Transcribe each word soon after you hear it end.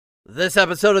This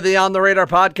episode of the On the Radar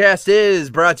podcast is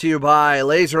brought to you by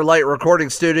Laser Light Recording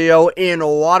Studio in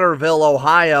Waterville,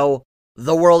 Ohio.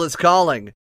 The world is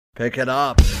calling. Pick it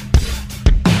up.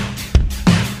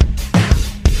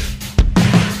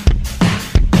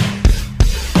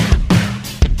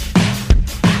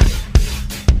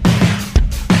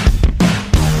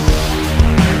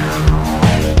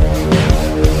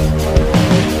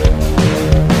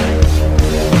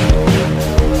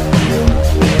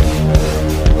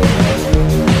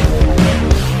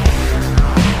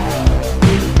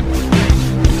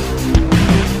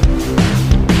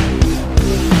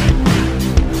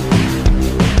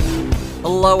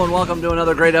 Hello and welcome to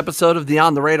another great episode of the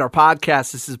On the Radar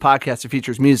podcast. This is a podcast that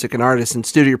features music and artists and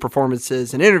studio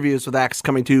performances and interviews with acts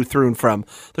coming to you through and from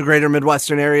the greater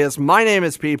Midwestern areas. My name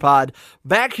is Peapod,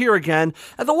 back here again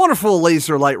at the wonderful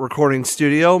Laser Light Recording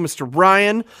Studio. Mr.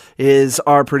 Ryan is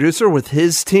our producer with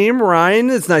his team. Ryan,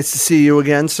 it's nice to see you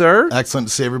again, sir. Excellent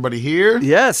to see everybody here.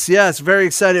 Yes, very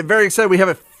excited, very excited. We have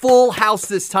a full house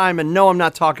this time, and no, I'm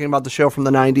not talking about the show from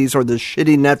the 90s or the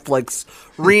shitty Netflix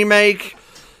remake.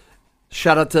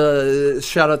 Shout out to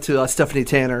Stephanie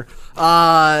Tanner.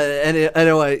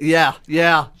 Anyway, yeah.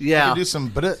 We can do some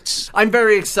bits. I'm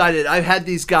very excited. I've had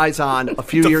these guys on a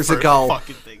few years ago.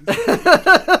 Fucking thing.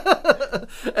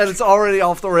 And it's already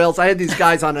off the rails. I had these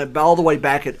guys on it all the way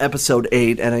back at episode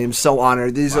 8, and I am so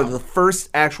honored. These are the first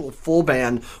actual full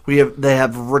band they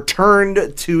have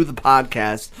returned to the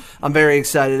podcast. I'm very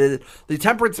excited. The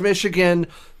Temperance, Michigan,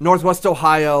 Northwest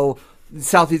Ohio,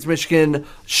 Southeast Michigan,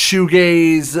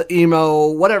 shoegaze,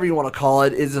 emo, whatever you want to call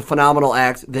it, is a phenomenal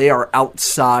act. They are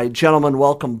outside. Gentlemen,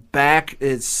 welcome back.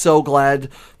 It's so glad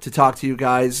to talk to you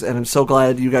guys, and I'm so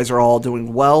glad you guys are all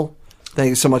doing well. Thank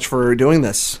you so much for doing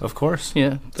this. Of course.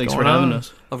 Yeah, thanks for having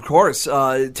us. Of course.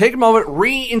 Take a moment,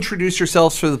 reintroduce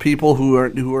yourselves for the people who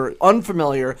are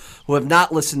unfamiliar, who have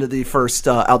not listened to the first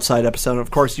Outside episode.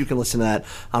 Of course, you can listen to that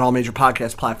on all major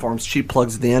podcast platforms. Cheap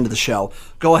plugs at the end of the show.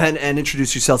 Go ahead and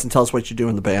introduce yourselves and tell us what you do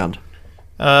in the band.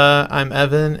 I'm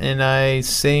Evan, and I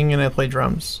sing and I play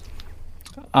drums.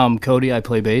 I'm Cody, I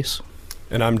play bass.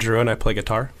 And I'm Drew, and I play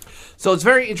guitar. So it's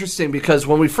very interesting because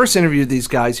when we first interviewed these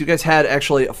guys, you guys had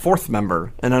actually a fourth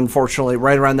member. And unfortunately,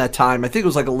 right around that time, I think it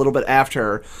was like a little bit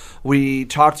after we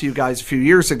talked to you guys a few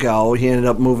years ago, he ended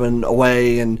up moving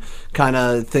away and kind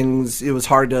of things. It was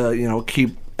hard to,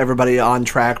 keep everybody on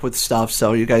track with stuff.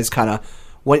 So you guys kind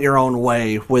of went your own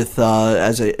way with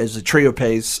as a trio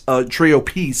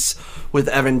piece with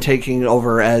Evan taking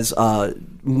over as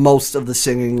most of the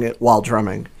singing while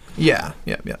drumming. Yeah.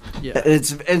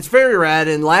 It's very rad,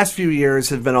 and the last few years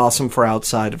have been awesome for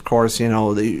Outside. Of course,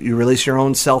 you release your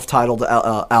own self-titled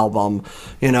album,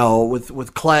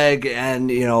 with Clegg, and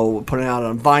putting it out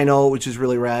on vinyl, which is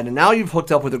really rad. And now you've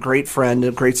hooked up with a great friend,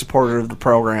 a great supporter of the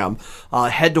program,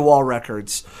 Head to Wall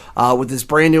Records, with this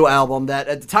brand new album. That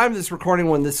at the time of this recording,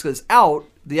 when this is out,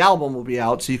 the album will be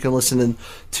out, so you can listen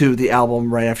to the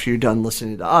album right after you're done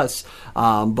listening to us.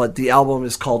 But the album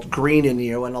is called Green in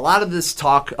You, and a lot of this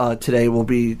talk today will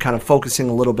be kind of focusing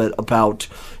a little bit about,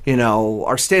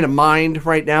 our state of mind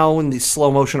right now in the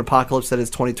slow motion apocalypse that is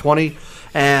 2020,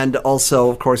 and also,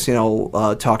 of course,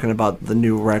 talking about the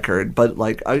new record. But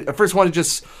I first want to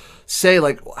just say,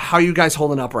 how are you guys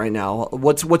holding up right now?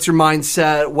 What's your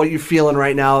mindset? What are you feeling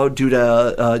right now due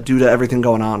to everything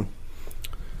going on?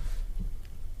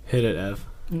 Hit it, Ev.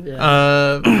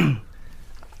 Yeah.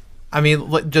 I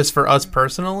mean, just for us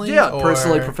personally? Yeah,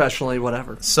 personally, professionally,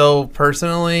 whatever. So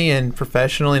personally and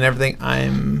professionally and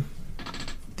everything,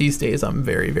 these days I'm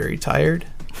very, very tired.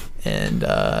 And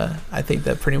I think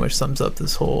that pretty much sums up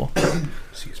this whole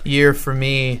year for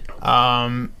me.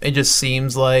 It just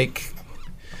seems like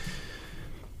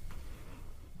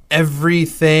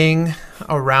everything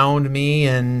around me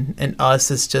and us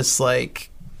is just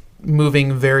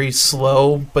moving very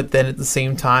slow, but then at the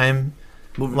same time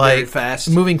moving very fast.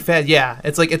 Yeah,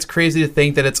 it's crazy to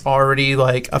think that it's already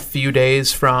a few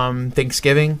days from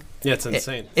Thanksgiving. Yeah, it's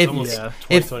insane. It's almost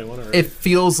 2021 already. It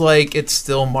feels like it's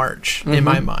still March in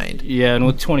my mind. Yeah, and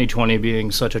with 2020 being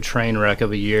such a train wreck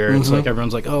of a year, it's like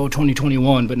everyone's like, oh,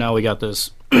 2021, but now we got this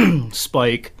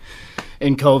spike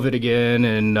in COVID again,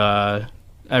 and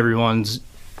everyone's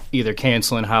either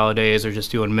canceling holidays or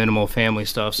just doing minimal family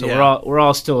stuff. So we're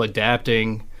all still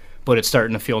adapting, but it's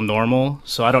starting to feel normal.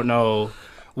 So I don't know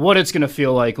what it's going to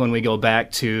feel like when we go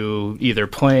back to either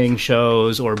playing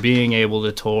shows or being able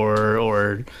to tour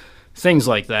or things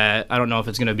like that. I don't know if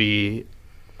it's going to be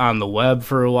on the web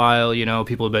for a while.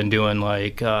 People have been doing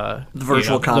the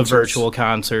virtual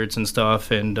concerts and stuff,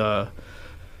 and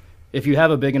if you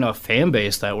have a big enough fan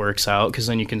base, that works out, because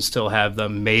then you can still have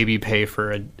them maybe pay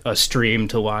for a stream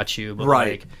to watch you. But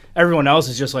like everyone else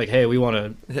is just like, hey, we want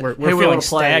to. We're feeling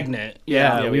stagnant.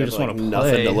 Yeah, we just want to play.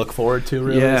 Nothing to look forward to,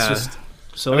 really. Yeah. It's just,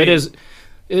 so it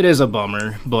is a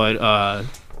bummer, but I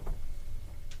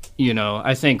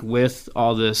think with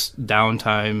all this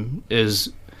downtime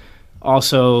is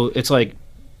also, it's like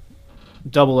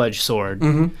double-edged sword.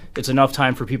 Mm-hmm. It's enough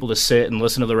time for people to sit and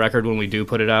listen to the record when we do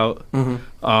put it out.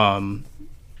 Mm-hmm.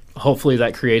 Hopefully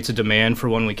that creates a demand for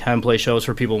when we can play shows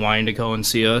for people wanting to go and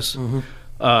see us. Mm-hmm.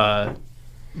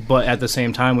 But at the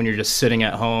same time, when you're just sitting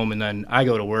at home, and then I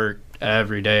go to work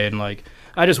every day, and like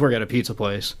I just work at a pizza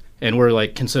place, and we're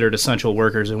like considered essential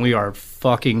workers, and we are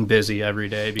fucking busy every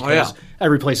day because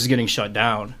every place is getting shut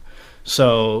down.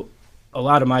 So a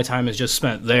lot of my time is just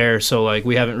spent there. So like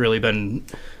we haven't really been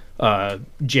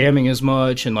jamming as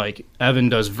much, and like Evan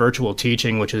does virtual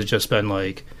teaching, which has just been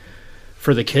like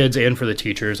for the kids and for the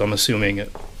teachers. I'm assuming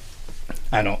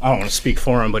I don't want to speak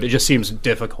for him, but it just seems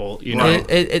difficult,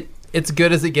 It's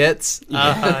good as it gets.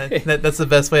 That's the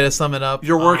best way to sum it up.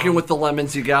 You're working with the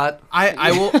lemons you got.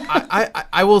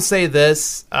 I will say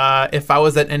this: if I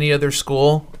was at any other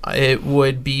school, it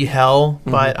would be hell.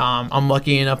 Mm-hmm. But I'm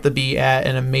lucky enough to be at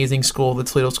an amazing school, the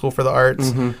Toledo School for the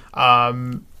Arts.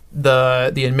 Mm-hmm.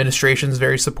 The administration is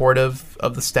very supportive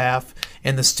of the staff,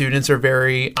 and the students are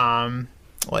very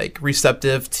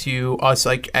receptive to us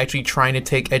actually trying to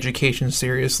take education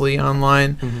seriously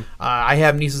online. Mm-hmm. I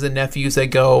have nieces and nephews that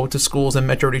go to schools in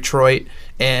Metro Detroit,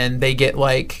 and they get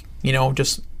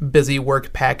just busy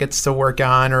work packets to work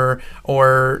on,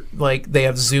 or like they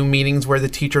have Zoom meetings where the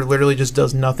teacher literally just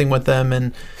does nothing with them,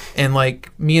 and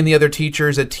like me and the other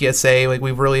teachers at TSA, like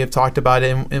we really have talked about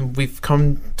it, and we've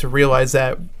come to realize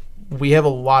that we have a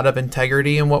lot of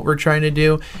integrity in what we're trying to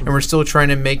do, and we're still trying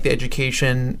to make the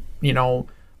education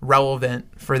relevant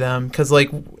for them, because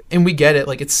and we get it,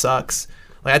 it sucks.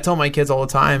 I tell my kids all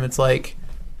the time, it's like,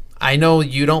 I know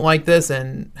you don't like this,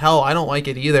 and hell, I don't like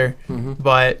it either. Mm-hmm.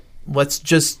 But let's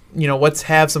just let's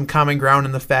have some common ground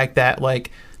in the fact that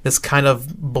this kind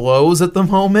of blows at the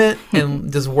moment,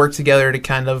 and just work together to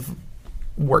kind of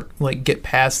get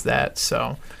past that.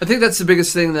 So I think that's the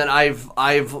biggest thing that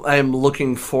I'm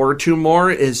looking forward to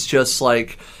more, is just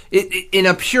in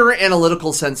a pure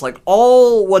analytical sense,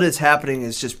 all what is happening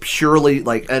is just purely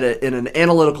in an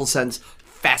analytical sense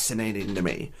fascinating to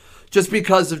me, just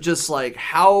because of just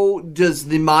how does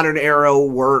the modern era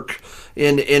work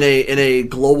in a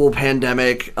global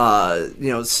pandemic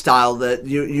style that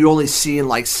you only see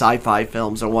in sci-fi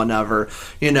films or whatever,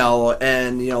 and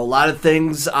a lot of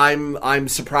things I'm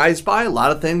surprised by, a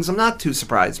lot of things I'm not too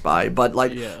surprised by, but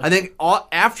I think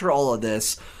after all of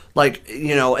this,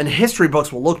 and history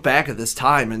books will look back at this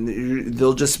time, and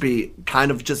they'll just be kind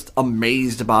of just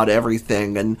amazed about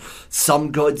everything, and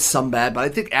some good, some bad. But I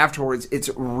think afterwards, it's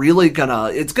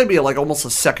gonna be almost a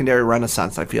secondary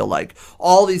renaissance. I feel like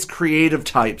all these creative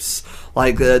types,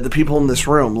 the people in this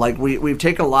room, we've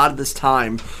taken a lot of this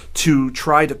time to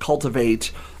try to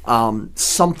cultivate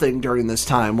something during this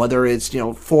time, whether it's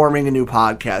forming a new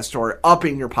podcast or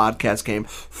upping your podcast game,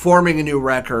 forming a new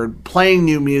record, playing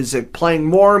new music, playing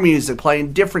more music,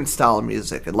 playing different style of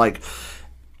music, and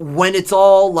when it's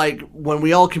all when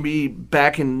we all can be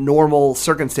back in normal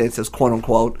circumstances, quote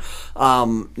unquote,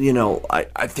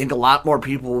 I think a lot more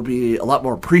people will be a lot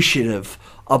more appreciative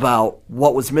about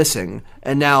what was missing,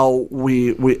 and now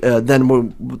than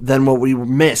what we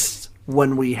missed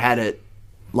when we had it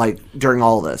during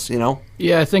all this,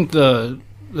 Yeah, I think the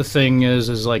thing is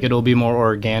it'll be more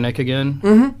organic again.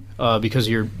 Mm-hmm. Because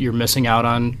you're missing out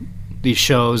on these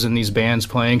shows and these bands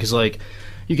playing, because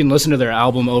you can listen to their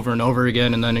album over and over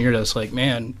again, and then you're just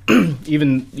man,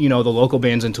 even the local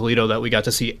bands in Toledo that we got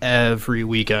to see every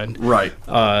weekend, right?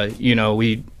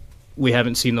 We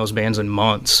haven't seen those bands in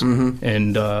months. Mm-hmm.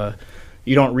 And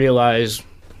you don't realize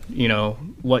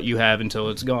what you have until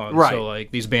it's gone. Right. So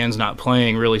these bands not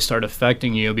playing really start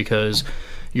affecting you, because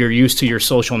you're used to your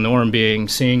social norm being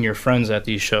seeing your friends at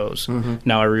these shows. Mm-hmm.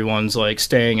 Now everyone's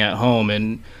staying at home,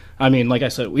 and I mean, like I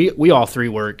said, we all three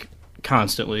work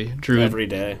constantly. Drew every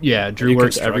day. Yeah, Drew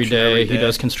works every day. He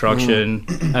does construction.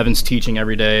 Mm-hmm. Evan's teaching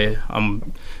every day.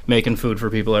 I'm making food for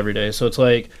people every day. So it's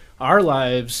our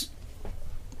lives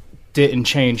didn't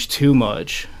change too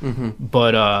much, mm-hmm.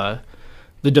 but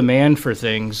the demand for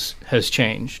things has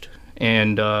changed,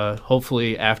 and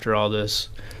hopefully after all this,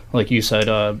 like you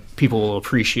said, people will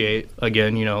appreciate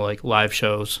again, live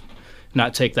shows,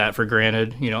 not take that for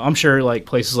granted. I'm sure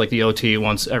places like the OT,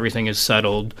 once everything is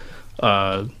settled,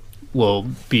 will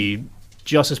be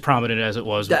just as prominent as it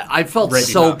was. I felt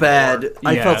so bad.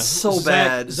 I felt so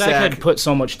bad. Zach had put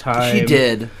so much time. He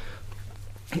did.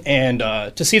 And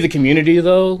to see the community,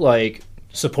 though, like,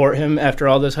 support him after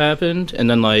all this happened, and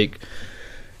then, like,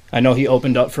 I know he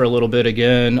opened up for a little bit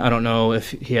again. I don't know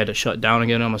if he had to shut down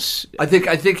again. I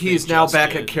think he's now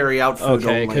back at carry-out food.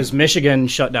 Okay, because Michigan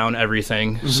shut down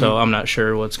everything, so I'm not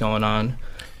sure what's going on.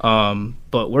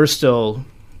 But we're still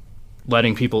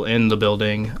letting people in the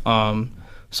building.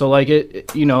 So, like,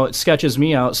 it sketches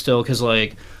me out still because,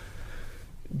 like,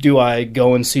 do I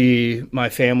go and see my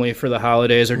family for the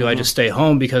holidays, or do I just stay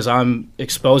home because I'm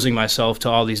exposing myself to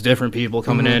all these different people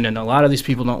coming in, and a lot of these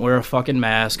people don't wear a fucking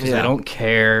mask because they don't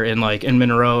care. And, like, in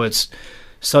Monroe, it's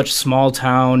such small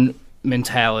town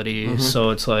mentality, so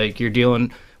it's like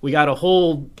we got a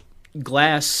whole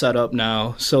glass set up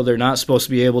now, so they're not supposed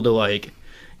to be able to, like,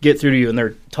 get through to you, and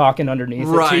they're talking underneath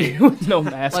it to you with no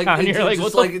mask like, on. You're like,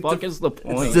 what the fuck is the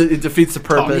point? It defeats the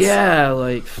purpose. Yeah,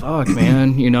 like, fuck,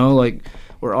 man. Like,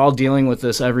 we're all dealing with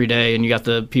this every day, and you got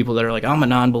the people that are like, I'm a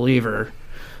non-believer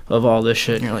of all this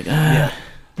shit, and you're like,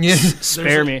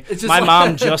 spare me. My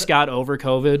mom just got over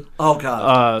COVID. Oh,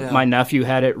 God. My nephew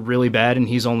had it really bad, and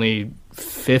he's only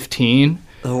 15.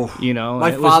 Oh,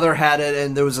 my father had it,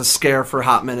 and there was a scare for a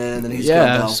hot minute, and then he's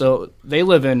gonna go. So they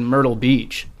live in Myrtle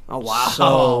Beach. Oh, wow.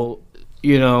 So,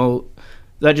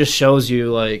 that just shows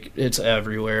you, like, it's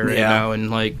everywhere right now.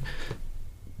 And, like,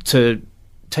 to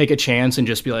take a chance and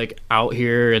just be, like, out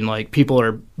here and, like, people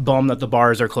are bummed that the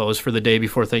bars are closed for the day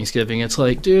before Thanksgiving. It's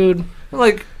like, dude.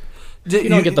 Like, you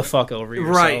don't get the fuck over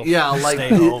yourself. Right, yeah. Like, stay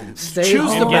home.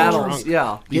 Choose the battles.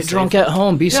 Yeah. Get drunk at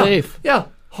home. Be safe. Yeah.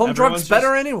 Home drunk's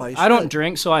better anyway. I don't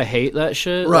drink, so I hate that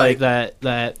shit. Right.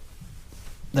 Like,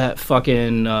 that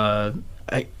fucking...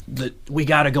 we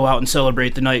got to go out and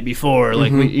celebrate the night before.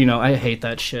 Like, I hate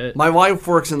that shit. My wife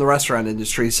works in the restaurant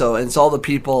industry, so it's all the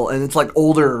people, and it's like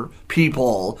older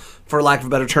people, for lack of a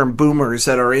better term, boomers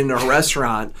that are in a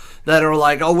restaurant that are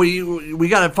like, oh, we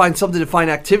got to find something to find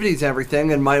activities and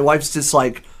everything. And my wife's just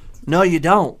like, no, you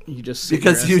don't. You just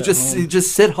you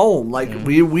just sit home. Like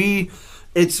we.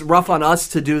 It's rough on us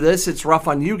to do this. It's rough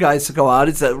on you guys to go out.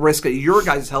 It's at risk of your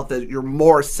guys' health that you're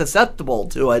more susceptible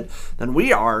to it than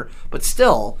we are. But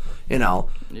still, with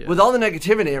all the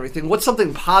negativity and everything, what's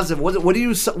something positive?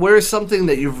 Where is something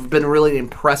that you've been really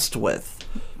impressed with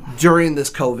during this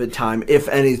COVID time, if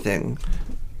anything?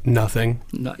 Nothing.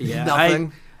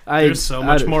 Nothing. There's so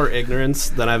much more ignorance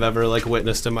than I've ever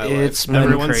witnessed in my life.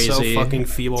 Everyone's crazy. So fucking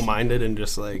feeble-minded and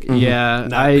just not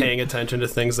paying attention to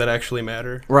things that actually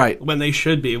matter. Right. When they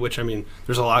should be, which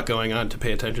there's a lot going on to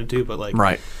pay attention to, but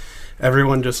right.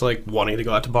 Everyone just wanting to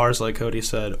go out to bars, like Cody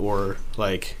said, or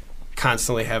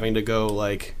constantly having to go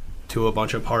to a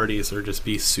bunch of parties or just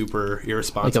be super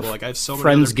irresponsible. I have so many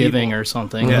Friendsgiving or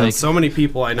something. Yeah, so many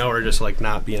people I know are just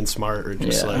not being smart or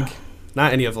just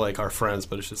not any of our friends,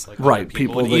 but it's just right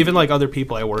people, and even other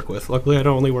people I work with. Luckily, I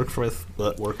don't only work with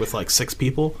 6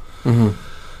 people.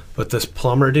 But this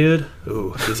plumber dude,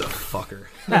 he's a fucker.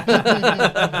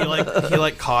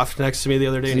 he coughed next to me the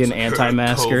other day. Is he an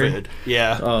anti-masker? COVID.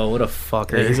 Yeah. Oh, what a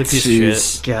fucker! Yeah, he's a piece of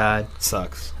shit. God,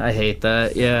 sucks. I hate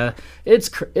that. Yeah, it's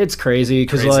crazy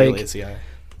because lazy eye.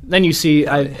 Then you see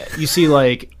I'm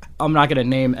not gonna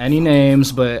name any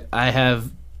names, but I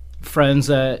have friends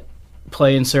that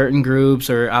play in certain groups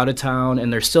or out of town,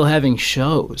 and they're still having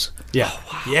shows. Yeah.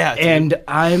 Yeah. Dude.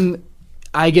 And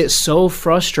I get so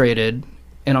frustrated,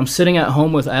 and I'm sitting at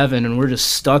home with Evan, and we're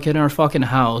just stuck in our fucking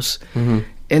house.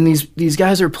 And these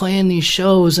guys are playing these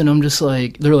shows, and I'm just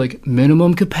like, they're like,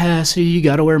 minimum capacity, you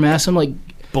gotta wear masks. I'm like,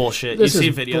 bullshit. You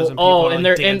see videos of people and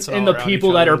they're and the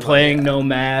people that are playing no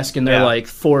mask, and they're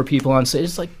 4 people on stage.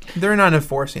 It's like they're not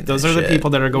enforcing. Those are the people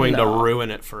that are going to ruin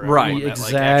it for everyone. Right,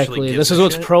 exactly. This is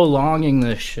what's prolonging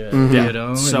this shit, so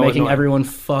and making everyone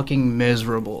fucking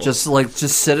miserable. Just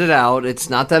sit it out. It's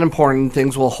not that important.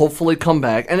 Things will hopefully come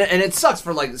back, and it sucks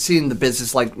for seeing the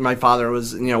business. Like my father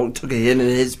was, took a hit in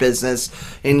his business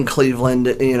in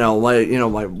Cleveland.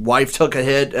 My wife took a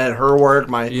hit at her work.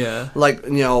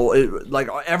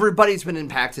 Everybody's been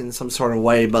impacted in some sort of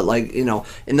way, but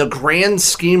in the grand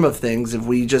scheme of things, if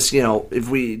we just if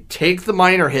we take the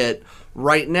minor hit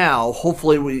right now,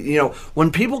 hopefully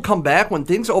when people come back, when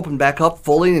things open back up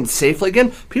fully and safely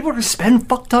again, people are going to spend a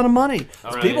fuck ton of money.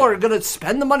 Right. People are going to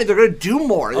spend the money. They're going to do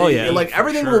more. Oh yeah,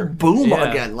 everything will boom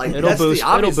again. It'll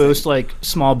boost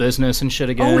small business and shit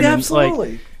again. Oh yeah,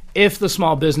 absolutely. If the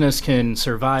small business can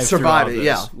survive it,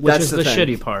 which is the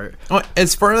shitty part.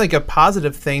 As for a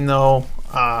positive thing, though,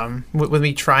 with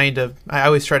me trying to, I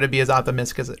always try to be as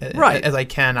optimistic as I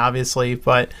can, obviously.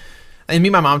 But me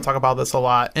and my mom talk about this a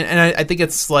lot, and I think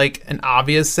it's an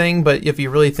obvious thing, but if you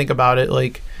really think about it,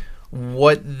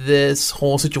 what this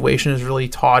whole situation has really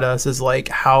taught us is like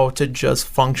how to just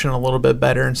function a little bit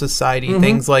better in society.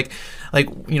 Things like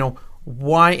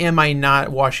why am I not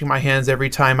washing my hands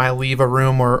every time I leave a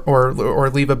room or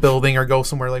leave a building or go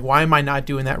somewhere? Like, why am I not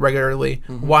doing that regularly?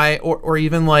 Why, or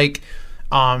even like,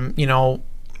 even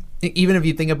if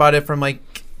you think about it from like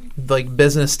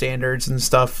business standards and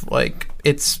stuff, like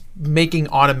it's making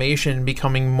automation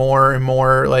becoming more and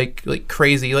more like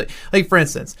crazy. Like for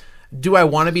instance, do I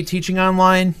want to be teaching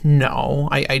online? No,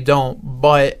 I don't.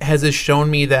 But has this shown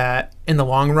me that in the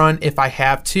long run, if I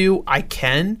have to, I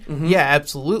can? Yeah,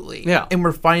 absolutely. Yeah. And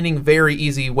we're finding very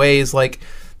easy ways. Like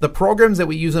the programs that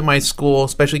we use in my school,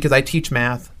 especially because I teach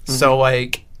math. So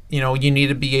like, you need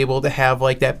to be able to have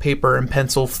like that paper and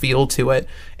pencil feel to it.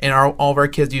 And all of our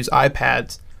kids use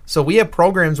iPads. So we have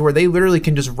programs where they literally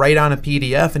can just write on a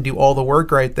PDF and do all the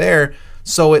work right there.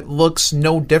 So it looks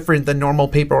no different than normal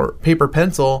paper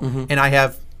pencil. And I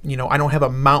have, I don't have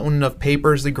a mountain of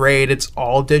papers to grade. It's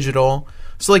all digital.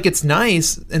 So like it's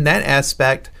nice in that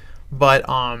aspect. But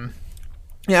I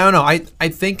don't know. I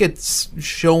think it's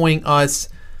showing us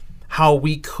how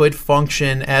we could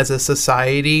function as a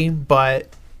society, but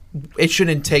it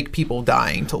shouldn't take people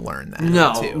dying to learn that.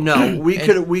 No.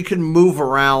 We can move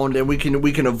around and we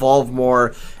can evolve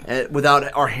more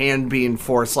without our hand being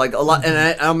forced. Like a lot,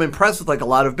 and I'm impressed with like a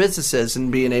lot of businesses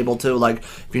and being able to, like,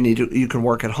 if you need to, you can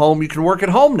work at home. You can work at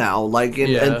home now, like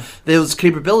and those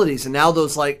capabilities, and now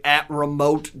those like at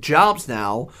remote jobs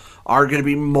now are going to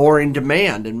be more in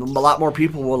demand, and a lot more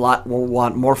people will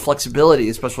want more flexibility,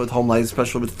 especially with home life,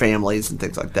 especially with families and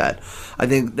things like that. I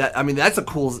think that's a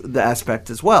cool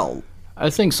aspect as well. I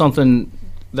think something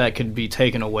that could be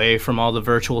taken away from all the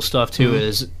virtual stuff too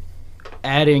is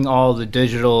adding all the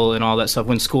digital and all that stuff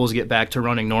when schools get back to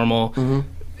running normal.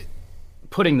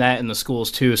 Putting that in the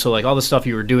schools too, so like all the stuff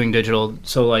you were doing digital.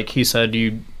 So like he said,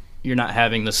 you're not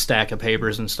having the stack of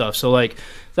papers and stuff. So like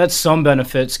that's some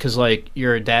benefits because like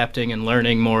you're adapting and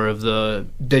learning more of the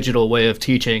digital way of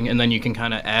teaching, and then you can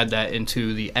kind of add that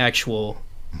into the actual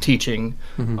teaching.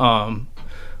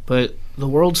 But the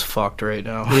world's fucked right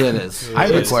now. Yeah, it is. I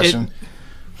have a question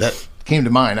that came to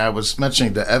mind. I was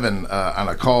mentioning to Evan on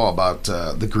a call about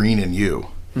the Green and You.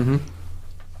 I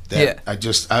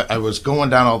was going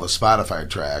down all the Spotify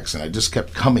tracks, and I just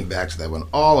kept coming back to that one.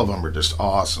 All of them are just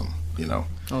awesome,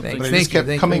 Oh, but I just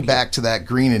kept coming back to that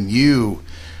Green and You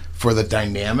for the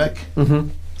dynamic,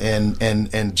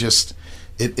 and just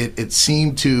it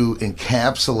seemed to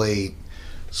encapsulate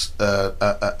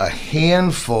a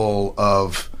handful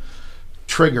of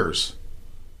triggers,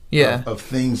 of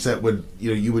things that would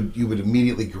you would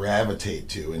immediately gravitate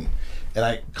to, and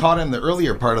I caught in the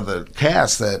earlier part of the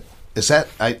cast that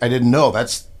I didn't know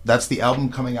that's the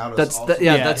album coming out. That's the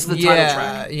title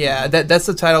track. Yeah, that's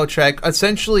the title track.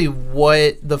 Essentially,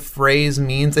 what the phrase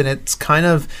means, and it's kind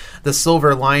of the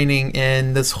silver lining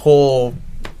in this whole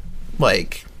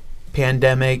like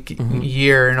pandemic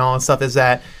year and all that stuff, is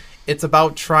that it's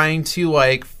about trying to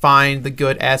like find the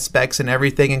good aspects in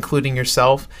everything, including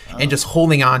yourself, and just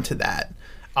holding on to that.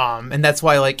 And that's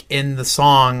why, like in the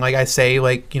song, like I say,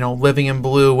 like living in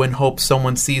blue and hope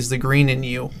someone sees the green in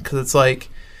you, because it's like,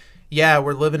 yeah,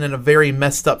 we're living in a very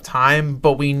messed up time,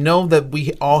 but we know that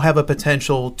we all have a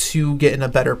potential to get in a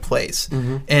better place.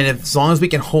 And as long as we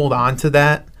can hold on to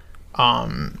that,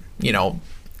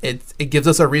 it gives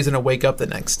us a reason to wake up the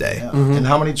next day. Yeah. And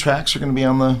how many tracks are going to be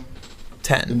on the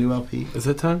 10. The new LP? Is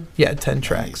it 10? Yeah, 10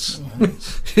 tracks.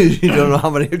 Nice. You don't know how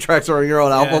many tracks are on your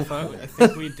own album? I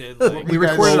think we did. We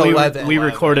recorded 11. We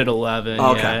recorded 11,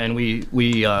 okay. And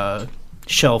we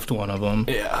shelved one of them.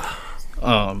 Yeah.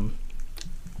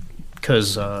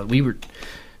 Because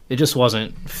it just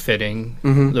wasn't fitting.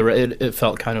 It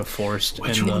felt kind of forced.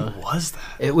 Which one was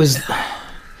that? It was.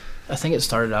 I think it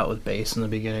started out with bass in the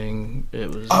beginning.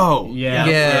 It was.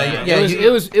 Yeah.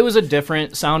 It was a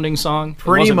different sounding song.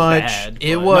 Pretty much. Bad,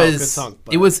 it song,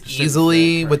 was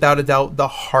easily, without a doubt, the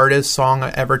hardest song I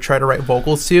ever tried to write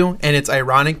vocals to, and it's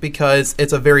ironic because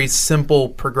it's a very simple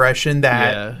progression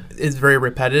that is very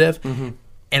repetitive,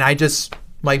 and I just.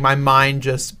 Like, my mind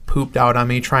just pooped out on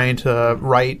me trying to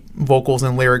write vocals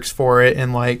and lyrics for it,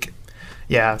 and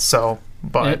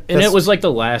but it was like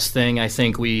the last thing I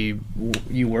think you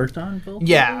worked on vocally?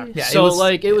 Yeah. So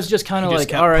it was just kind of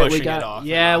like, all right, we got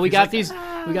these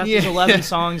 11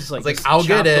 songs. Like, I'll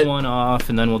get it. The one off,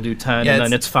 and then we'll do 10, and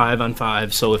then it's 5 on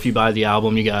 5. So if you buy the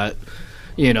album, you got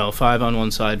 5 on one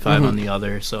side, 5 on the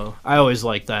other. So I always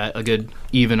like that, a good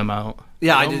even amount.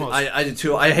 Yeah, I did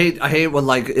too. I hate when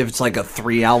like if it's like a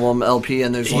 3-album LP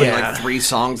and there's only like 3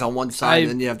 songs on one side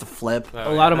and then you have to flip.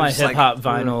 A lot of my hip hop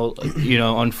vinyl,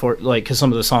 like because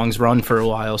some of the songs run for a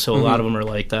while, so a lot of them are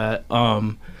like that.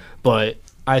 But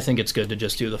I think it's good to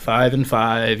just do the 5 and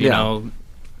 5. You know,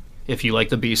 if you like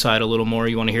the B side a little more,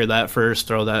 you want to hear that first,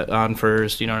 throw that on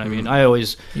first. You know what I mean? I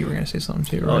always. You were gonna say something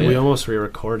too, right? We almost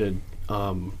re-recorded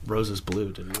Roses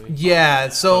Blue, didn't we? Yeah,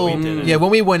 so when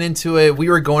we went into it, we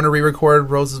were going to re-record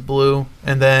Roses Blue,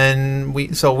 and then we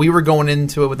were going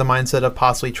into it with the mindset of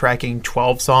possibly tracking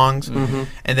 12 songs, and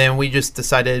then we just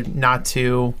decided not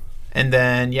to, and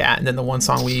then the one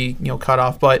song we cut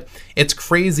off. But it's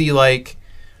crazy, like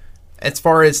as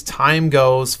far as time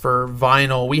goes for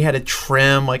vinyl, we had to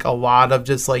trim like a lot of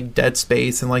just like dead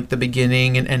space and like the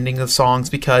beginning and ending of songs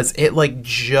because it like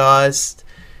just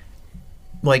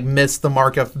like missed the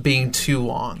mark of being too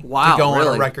long to go on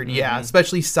a record. Yeah,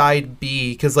 especially side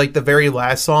B, because like the very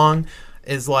last song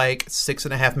is like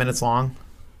 6.5 minutes long,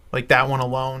 like that one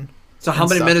alone. So how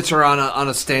many minutes are on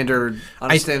a standard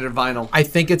standard vinyl? I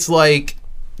think it's like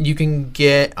you can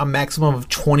get a maximum of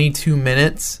 22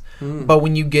 minutes. But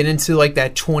when you get into like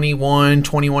that 21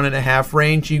 and a half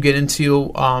range, you get into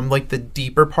like the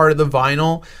deeper part of the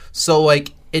vinyl. So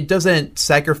like it doesn't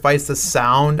sacrifice the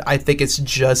sound. I think it's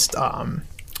just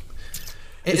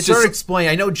it's hard to explain.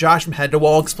 I know Josh from Head to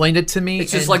Wall explained it to me.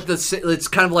 It's just like it's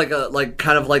kind of like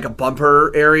a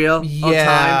bumper area. Of time.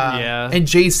 Yeah. And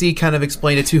JC kind of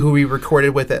explained it to who we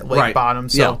recorded with at Lake Bottom.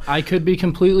 So I could be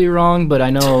completely wrong, but I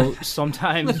know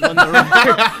sometimes when the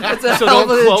record.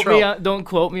 So don't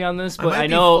quote me on this, but I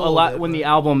know a lot when the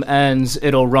album ends,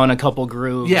 it'll run a couple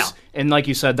grooves. Yeah. And like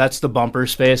you said, that's the bumper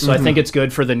space. So I think it's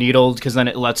good for the needle because then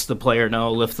it lets the player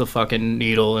know, lift the fucking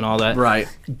needle and all that. Right.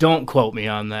 Don't quote me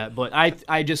on that, but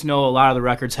I just know a lot of the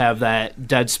records have that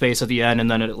dead space at the end and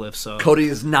then it lifts up. Cody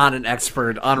is not an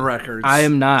expert on records. I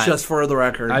am not. Just for the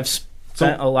record. I've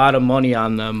spent a lot of money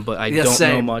on them, but I don't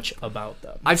know much about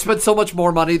them. I've spent so much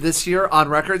more money this year on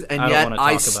records, and yet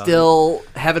I still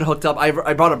haven't hooked up.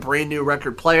 I bought a brand new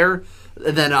record player.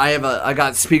 And then I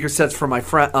got speaker sets for my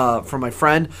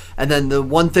friend, and then the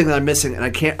one thing that I'm missing,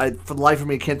 and for the life of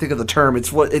me, I can't think of the term.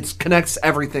 It connects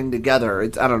everything together. I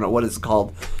don't know what it's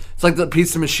called. It's like the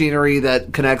piece of machinery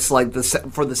that connects like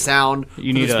for the sound.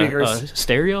 You need a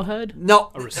stereo head?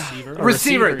 No, a receiver. A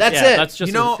receiver. That's it. That's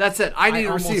just that's it. I need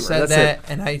a receiver. Said that's that, it.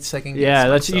 and I second. Yeah,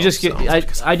 that's you just get.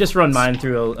 I just run mine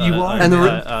through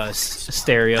a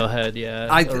stereo head. Yeah,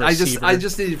 I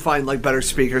just need to find like better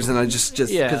speakers, and I just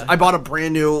because I bought a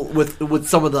brand new with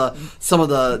some of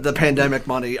the pandemic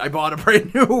money. I bought a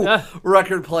brand new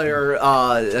record player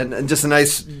and just a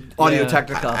nice Audio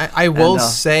Technica. I will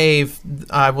say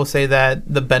that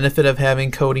the benefit of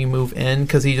having Cody move in,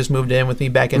 because he just moved in with me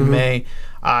back in May,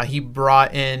 he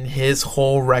brought in his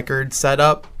whole record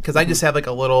setup, because I just have like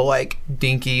a little like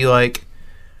dinky like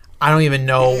I don't even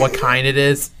know what kind it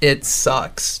is. It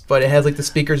sucks, but it has like the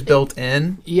speakers built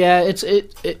in. Yeah, it's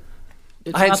I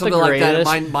had something like that.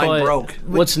 Mine broke.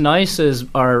 What's nice is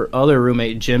our other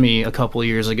roommate Jimmy a couple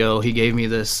years ago. He gave me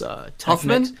this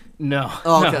Huffman. No.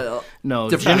 Oh, okay.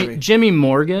 No. Jimmy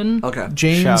Morgan. Okay.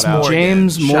 James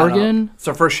Morgan. It's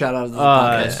our first shout out of the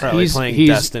podcast. He's probably playing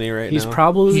Destiny right now. He's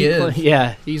probably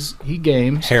he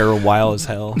games. Hair wild as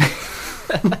hell.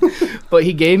 But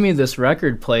he gave me this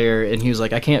record player, and he was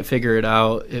like, I can't figure it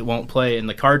out. It won't play. And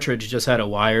the cartridge just had a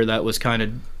wire that was kind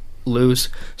of loose.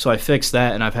 So I fixed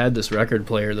that, and I've had this record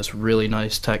player, this really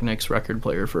nice Technics record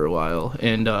player for a while.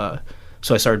 And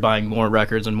so I started buying more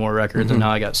records, and now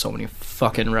I got so many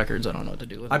fucking records, I don't know what to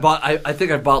do with them. I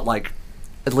think I bought like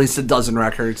at least a dozen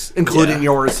records, including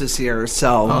yours this year.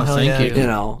 So thank you. You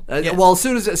know, well, as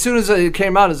soon as it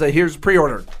came out, it's like, here's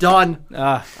pre-order done.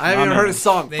 I haven't even heard a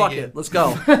song. Fuck it, let's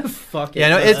go. Fuck it. Yeah,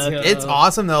 no, it's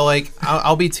awesome though. Like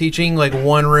I'll be teaching like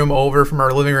one room over from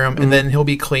our living room, and then he'll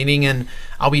be cleaning, and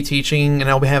I'll be teaching, and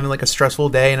I'll be having like a stressful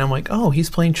day, and I'm like, oh,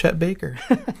 he's playing Chet Baker,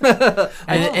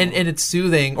 and it's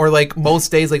soothing. Or like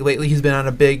most days, like lately, he's been on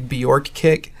a big Bjork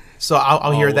kick. So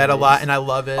I'll hear that a lot, and I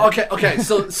love it. Okay.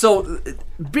 So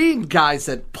being guys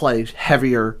that play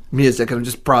heavier music, and I'm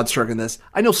just broad stroking this,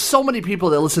 I know so many people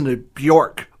that listen to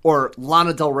Bjork or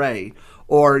Lana Del Rey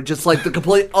or just like the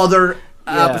complete other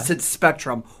opposite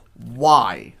spectrum.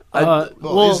 Why?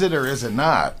 Well, is it or is it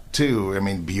not, too? I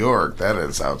mean, Bjork, that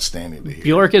is outstanding to hear.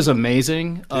 Bjork is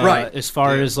amazing, right? As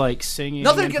far as like singing,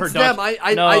 nothing and against production.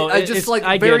 them. I just like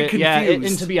very confused. Yeah,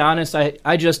 and to be honest,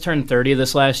 I just turned 30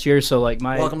 this last year, so like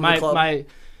my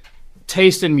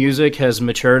taste in music has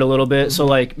matured a little bit. So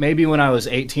like maybe when I was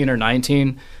 18 or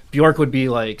 19, Bjork would be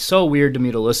like so weird to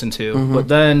me to listen to, but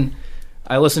then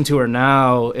I listen to her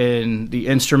now in the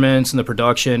instruments and the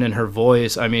production and her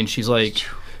voice. I mean,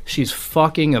 she's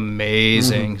fucking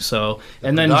amazing. So,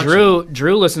 and then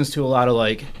Drew listens to a lot of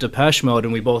like Depeche Mode,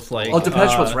 and we both like. Oh,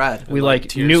 Depeche Mode's rad. We like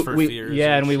Tears for Fears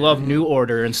and we love New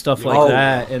Order and stuff like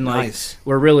that, and like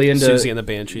we're really into Susie and the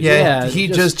Banshees. Yeah, he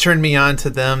just turned me on to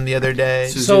them the other day.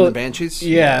 Susie and the Banshees.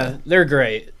 Yeah, they're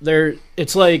great.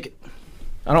 It's like,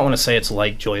 I don't want to say it's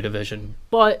like Joy Division,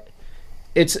 but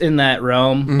it's in that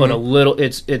realm, but a little.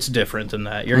 It's different than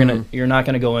that. You're not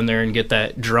gonna go in there and get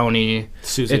that drony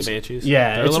Susie and Banshees.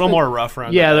 Yeah, they're a little more rough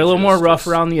around. Yeah, they're a little more rough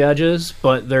around the edges,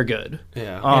 but they're good.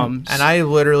 Yeah. And I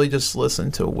literally just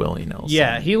listened to Willie Nelson.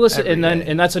 Yeah, he listened,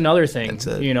 and that's another thing.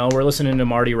 You know, we're listening to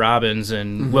Marty Robbins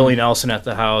and Willie Nelson at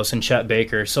the house and Chet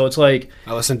Baker. So it's like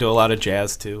I listen to a lot of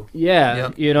jazz too.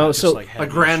 Yeah, you know, so like my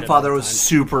grandfather was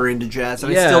super into jazz,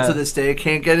 and I still to this day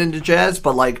can't get into jazz,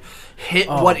 but like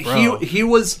he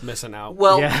was missing out.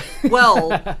 Well,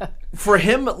 for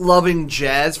him loving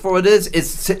jazz for what it is,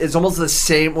 it's almost the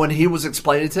same when he was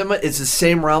explaining to him. It's the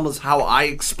same realm as how I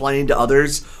explained to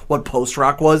others what post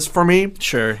rock was for me.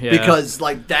 Sure, yeah. Because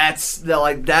that's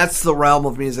the realm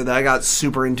of music that I got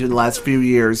super into in the last few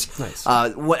years. Nice.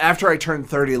 After I turned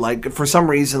 30, like for some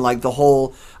reason, like the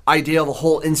whole idea of a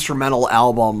whole instrumental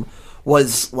album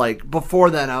was like, before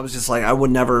then I was just like, I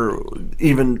would never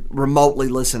even remotely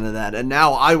listen to that, and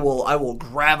now I will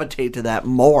gravitate to that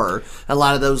more. A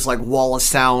lot of those like Wall of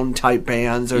Sound type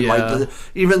bands, or like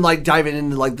even like diving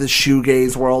into like the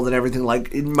shoegaze world and everything.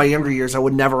 Like in my younger years, I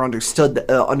would never understood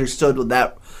with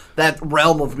that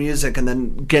realm of music, and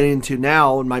then getting into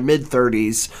now in my mid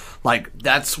 30s, like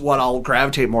that's what I'll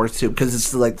gravitate more to, because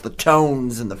it's like the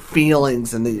tones and the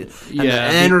feelings and the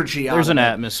energy. There's an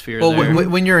atmosphere. Well, there.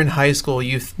 when you're in high school,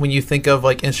 when you think of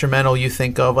like instrumental, you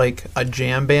think of like a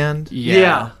jam band.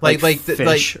 like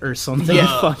Fish or something.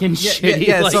 Fucking shitty.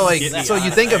 Yeah. So you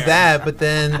think of that, but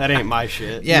then that ain't my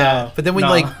shit. Yeah, no, but then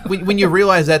when you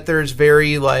realize that there's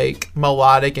very like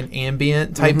melodic and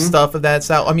ambient type stuff of that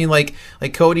style. I mean, like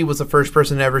Cody was the first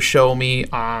person to ever show me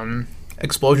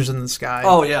Explosions in the Sky.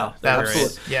 Oh yeah,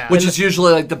 absolutely. Yeah, which is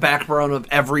usually like the backbone of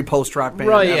every post rock band,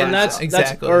 right? And that's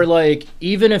exactly. Or like,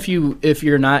 even if you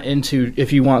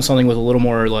want something with a little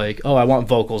more like, I want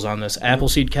vocals on this,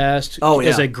 Appleseed Cast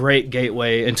is a great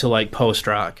gateway into like post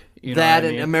rock. You know that what I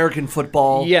mean? And American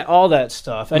Football. Yeah, all that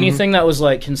stuff. Anything that was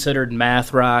like considered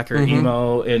math rock or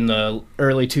emo in the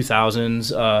early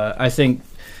 2000s. I think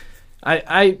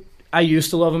I used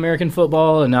to love American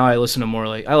Football, and now I listen to more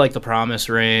like, I like The Promise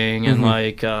Ring and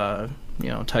like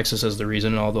Texas Is the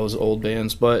Reason and all those old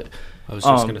bands. But I was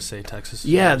just gonna say Texas.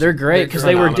 Yeah, they're great because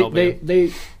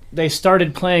they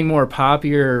started playing more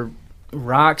popular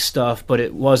rock stuff, but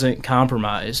it wasn't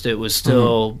compromised. It was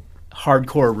still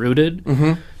hardcore rooted.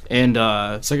 And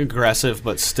it's like aggressive,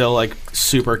 but still like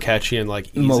super catchy and like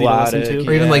easy melodic, to listen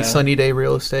to. Or even like Sunny Day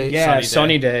Real Estate. Yeah,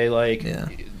 Sunny Day. Like,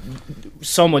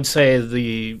 some would say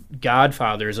the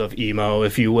godfathers of emo,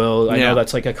 if you will. I know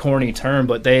that's like a corny term,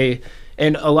 but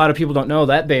and a lot of people don't know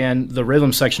that band, the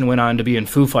rhythm section, went on to be in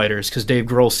Foo Fighters because Dave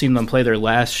Grohl seen them play their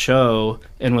last show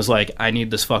and was like, I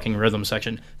need this fucking rhythm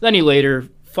section. Then he later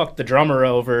fucked the drummer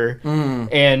over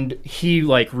and he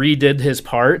like redid his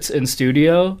parts in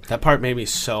studio. That part made me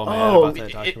so mad about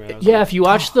that documentary. If you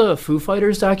watch the Foo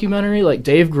Fighters documentary, like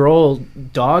Dave Grohl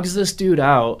dogs this dude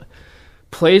out,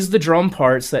 plays the drum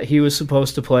parts that he was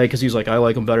supposed to play because he's like, I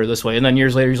like them better this way. And then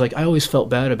years later, he's like, I always felt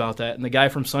bad about that. And the guy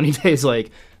from Sunny Day's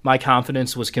like, my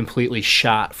confidence was completely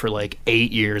shot for like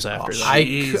 8 years after that.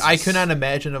 I could not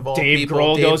imagine of all Dave people.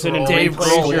 Grohl goes in and Dave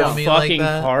plays your fucking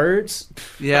like parts.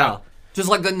 Yeah. Just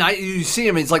like you see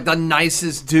him, he's like the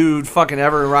nicest dude fucking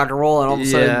ever in rock and roll, and all of a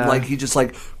sudden, like, he just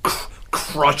like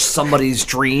crushed somebody's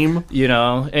dream. You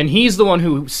know, and he's the one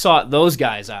who sought those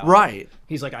guys out. Right.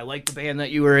 He's like, I like the band that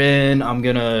you were in. I'm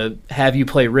going to have you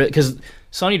play because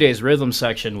Sunny Day's rhythm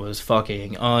section was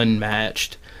fucking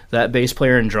unmatched. That bass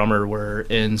player and drummer were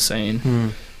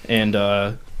insane. And,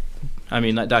 I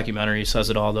mean, that documentary says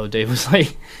it all, though. Dave was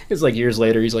like, it's like years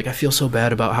later, he's like, I feel so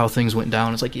bad about how things went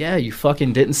down. It's like, yeah, you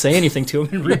fucking didn't say anything to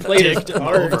him and replayed it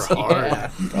hard.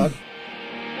 Yeah.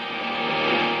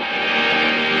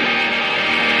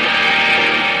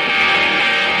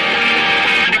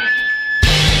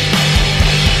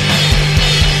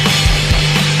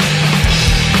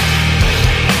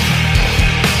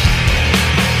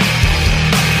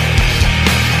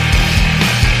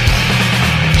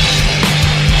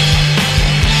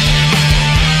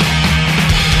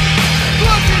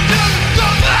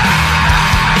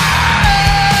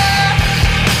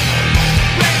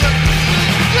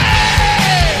 Yeah!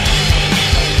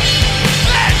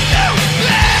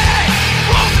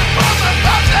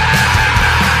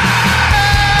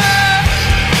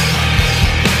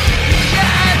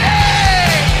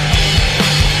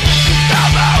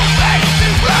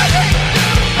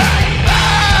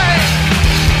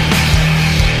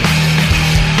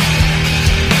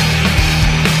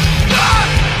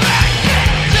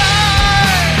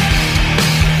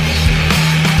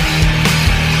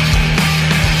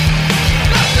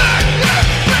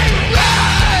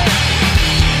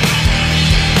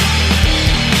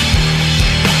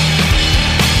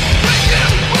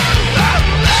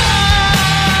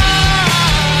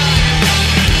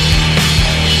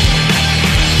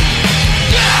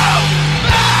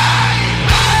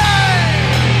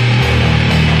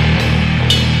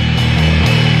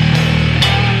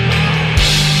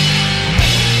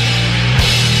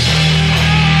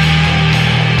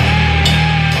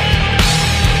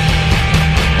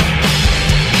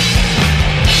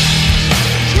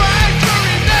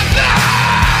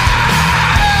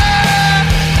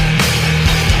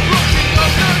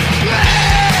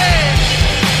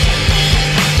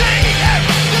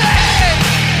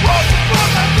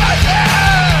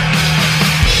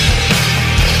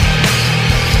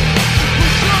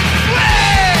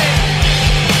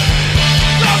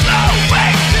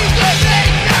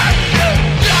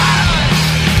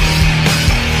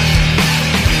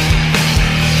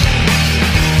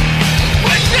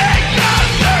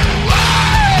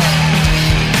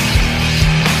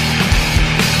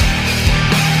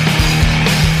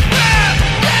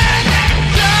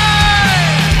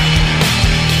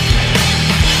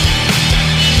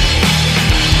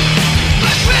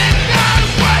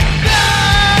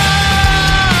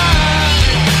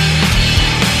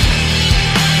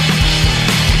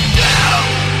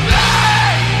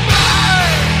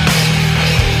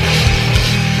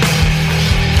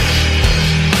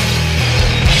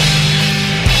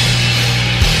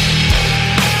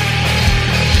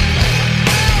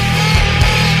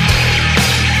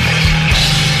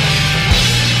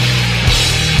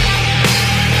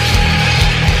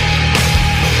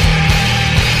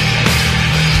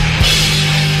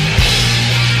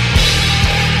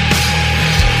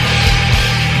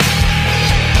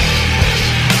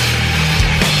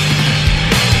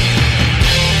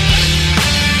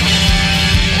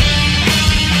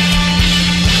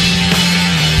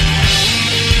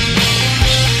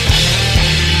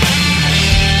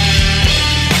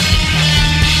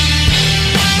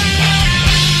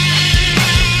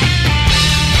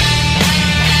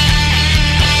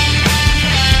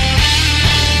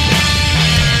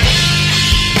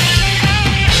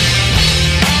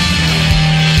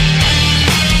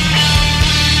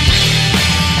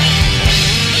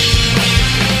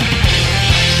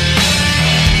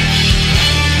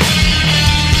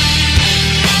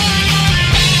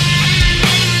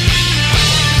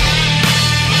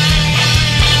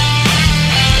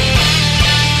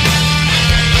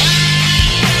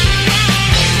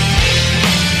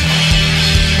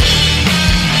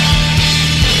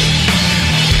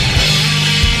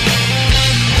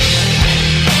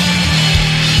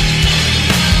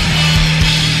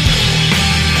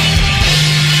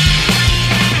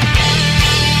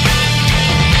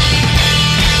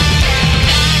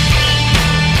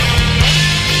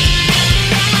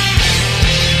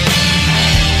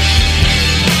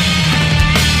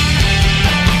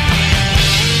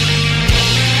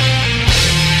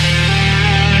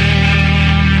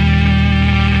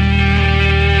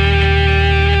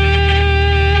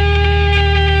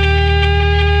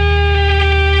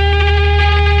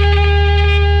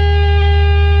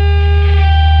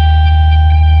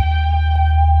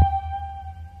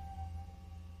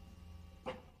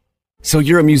 So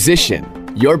you're a musician.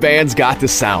 Your band's got the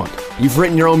sound. You've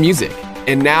written your own music.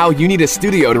 And now you need a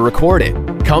studio to record it.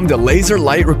 Come to Laser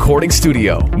Light Recording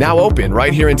Studio, now open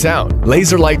right here in town.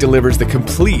 Laser Light delivers the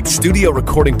complete studio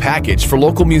recording package for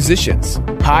local musicians.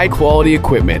 High quality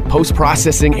equipment,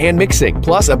 post-processing and mixing,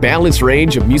 plus a balanced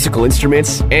range of musical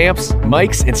instruments, amps,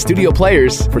 mics, and studio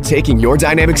players for taking your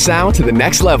dynamic sound to the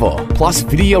next level. Plus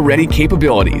video-ready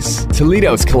capabilities.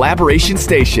 Toledo's collaboration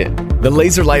station. The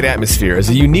Laser Light Atmosphere is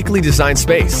a uniquely designed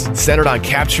space centered on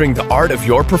capturing the art of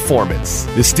your performance.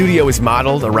 The studio is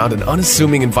modeled around an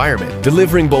unassuming environment,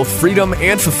 delivering both freedom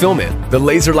and fulfillment. The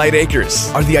Laser Light Acres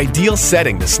are the ideal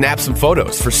setting to snap some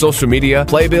photos for social media,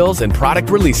 playbills, and product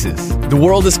releases. The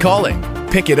world is calling.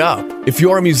 Pick it up. If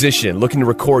you're a musician looking to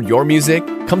record your music,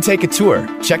 come take a tour.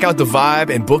 Check out the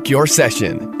vibe and book your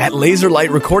session at Laser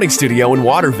Light Recording Studio in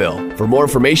Waterville. For more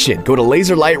information, go to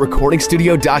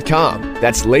laserlightrecordingstudio.com.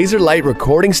 That's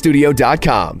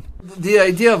laserlightrecordingstudio.com. The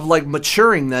idea of like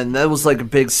maturing, then, that was like a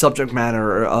big subject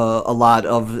matter a lot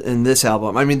of in this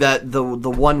album. I mean, that the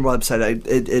one website,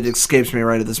 it escapes me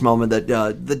right at this moment that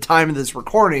the time of this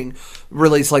recording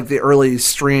released like the early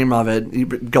stream of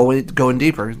it, going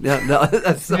deeper. Yeah, no,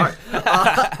 sorry.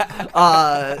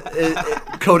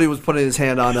 Cody was putting his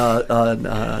hand on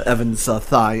Evan's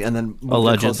thigh and then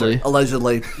allegedly.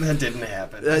 That didn't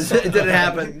happen. It didn't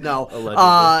happen. No.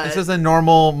 This is a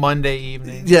normal Monday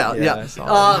evening. Yeah. A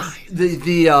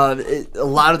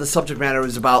lot of the subject matter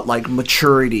is about like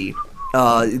maturity,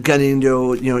 getting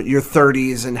to your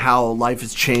 30s and how life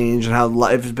has changed and how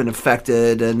life has been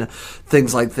affected and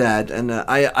things like that. And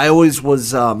I always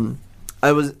was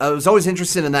I was always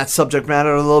interested in that subject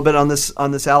matter a little bit on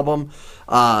this album,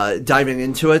 diving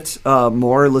into it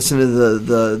more, listening to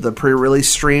the pre-release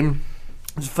stream.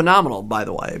 It's phenomenal, by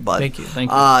the way. But thank you.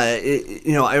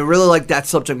 I really like that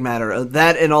subject matter.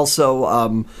 That and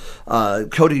also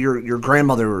Cody, your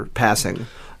grandmother passing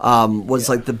was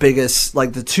like the biggest,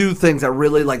 like the two things that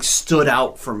really like stood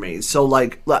out for me. So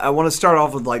like I want to start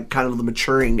off with like kind of the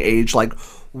maturing age. Like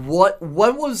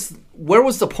where was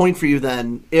the point for you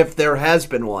then, if there has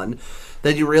been one,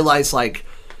 that you realize like,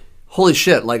 holy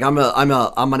shit, like I'm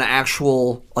an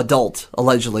actual adult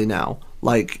allegedly now.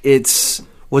 Like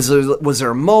was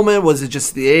there a moment? Was it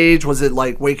just the age? Was it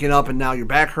like waking up and now your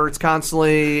back hurts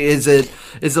constantly? Is it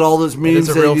all those memes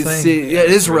that you see? Yeah,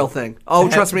 it is a real thing. Oh,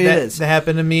 trust me, it is. That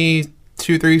happened to me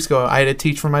 2-3 weeks ago. I had to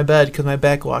teach from my bed because my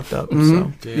back locked up.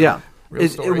 Mm-hmm. So yeah.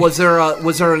 Was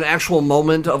there an actual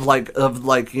moment of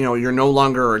like you're no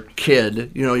longer a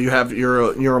kid,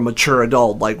 you're a mature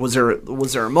adult? Like was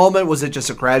there a moment? Was it just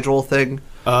a gradual thing?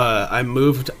 I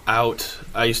moved out.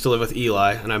 I used to live with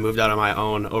Eli, and I moved out on my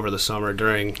own over the summer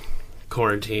during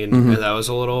quarantine, and that was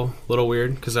a little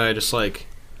weird because I just like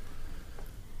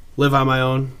live on my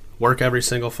own, work every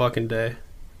single fucking day,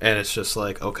 and it's just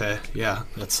like, okay, yeah,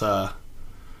 that's got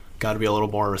to be a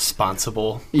little more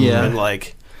responsible, and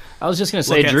like. I was just gonna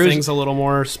say, Drew's things a little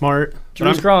more smart.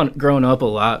 Drew's grown up a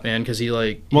lot, man, because he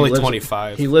only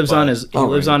 25. He lives on his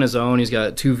on his own. He's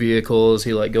got 2 vehicles.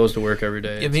 He like goes to work every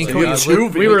day.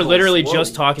 We were literally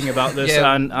just talking about this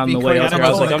on the way out here.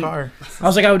 I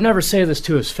was like, I would never say this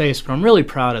to his face, but I'm really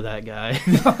proud of that guy.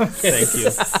 Thank you.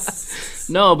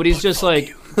 No, but he's just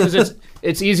like, because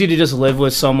it's easy to just live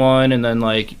with someone and then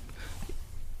like.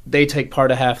 They take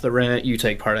part of half the rent, you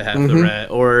take part of half the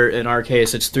rent, or in our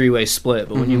case, it's 3-way split.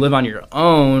 But when you live on your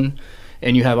own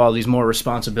and you have all these more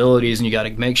responsibilities and you got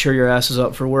to make sure your ass is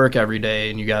up for work every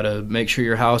day and you got to make sure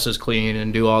your house is clean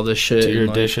and do all this shit. Do your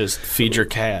dishes, feed your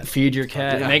cat.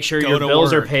 Yeah. Make sure your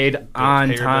bills are paid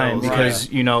on time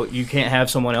because, you can't have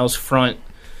someone else front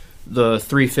the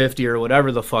 $350 or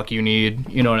whatever the fuck you need.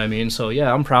 You know what I mean? So,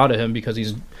 yeah, I'm proud of him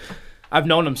because I've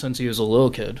known him since he was a little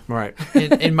kid. Right.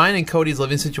 And mine and Cody's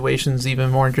living situation is even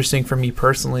more interesting for me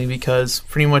personally because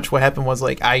pretty much what happened was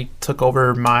like I took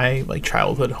over my like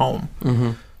childhood home.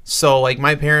 Mm-hmm. So like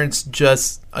my parents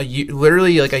just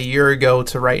literally like a year ago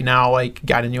to right now like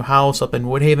got a new house up in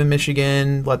Woodhaven,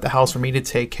 Michigan, let the house for me to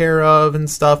take care of and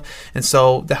stuff. And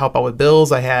so to help out with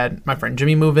bills, I had my friend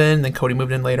Jimmy move in, then Cody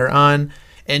moved in later on,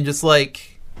 and just like.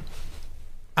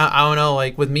 I don't know,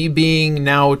 like with me being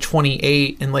now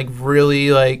 28 and like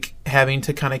really like having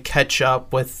to kind of catch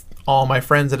up with all my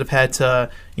friends that have had to,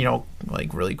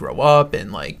 like really grow up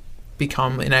and like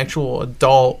become an actual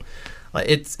adult. Like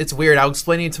it's weird. I was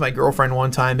explaining it to my girlfriend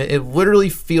one time. It literally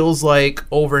feels like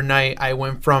overnight I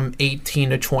went from 18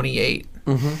 to 28,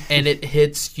 and it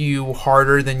hits you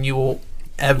harder than you will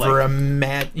ever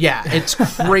imagine. Yeah, it's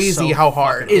crazy how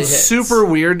hard it's super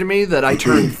weird to me that I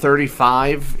turned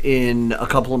 35 in a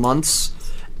couple of months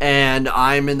and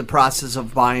I'm in the process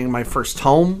of buying my first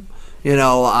home You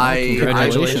know,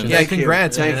 congratulations. Yeah,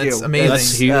 congrats, man. Thank you. It's amazing.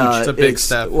 That's huge. It's a big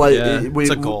step. It's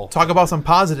a goal. Talk about some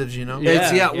positives, you know.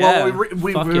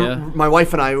 My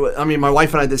wife and I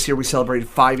this year we celebrated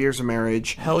 5 years of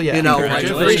marriage. Hell yeah! You know,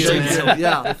 Congratulations.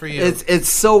 yeah. Good for you. It's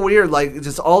so weird, like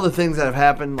just all the things that have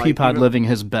happened. Like, Peapod living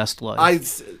his best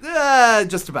life.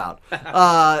 Just about.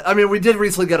 I mean, we did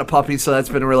recently get a puppy, so that's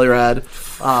been really rad.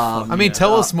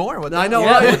 Tell us more. I know.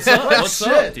 Yeah, What's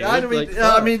up,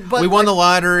 dude? But we won the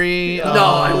lottery.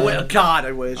 God,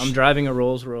 I wish. I'm driving a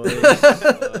Rolls Royce.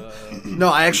 No,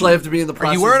 I actually have to be in the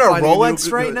process. Are you wearing of a finding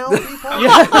Rolex right now?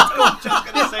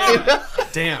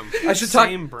 Damn. I should talk.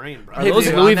 Same brain, bro. Are those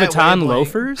dude, Louis on that Vuitton wavelength.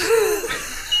 loafers?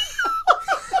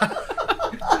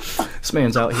 This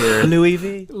man's out here. Louis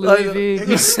V. Louis V.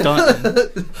 He's stunting.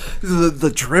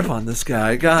 The drip on this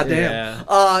guy. God damn. Yeah.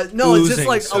 No, it's just Oozing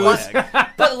like swag.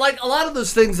 but like a lot of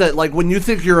those things that like when you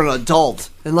think you're an adult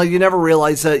and like you never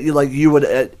realize that you would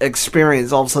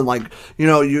experience all of a sudden like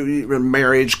you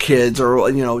marriage, kids,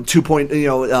 or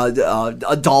 2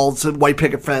 adults and white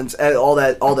picket fence and all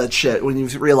that shit. When you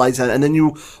realize that and then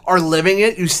you are living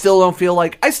it, you still don't feel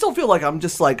like I still feel like I'm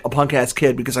just like a punk ass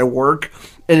kid because I work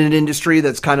in an industry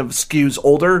that's kind of skews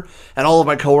older and all of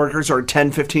my coworkers are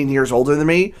 10, 15 years older than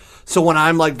me. So when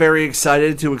I'm like very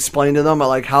excited to explain to them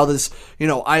like how this,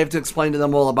 I have to explain to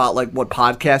them all about like what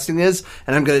podcasting is,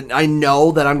 and I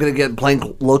know that I'm gonna get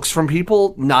blank looks from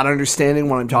people not understanding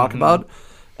what I'm talking about,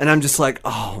 and I'm just like,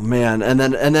 oh man, and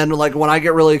then like when I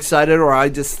get really excited or I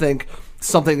just think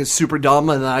something is super dumb,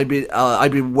 and I'd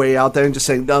be way out there and just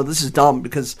saying, no, this is dumb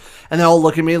and they'll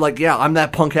look at me like, yeah, I'm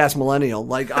that punk ass millennial,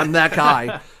 like I'm that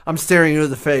guy. I'm staring you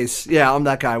in the face. Yeah, I'm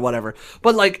that guy. Whatever.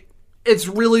 But like, it's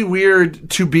really weird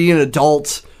to be an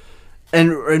adult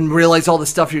and realize all the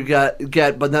stuff you get.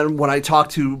 But then when I talk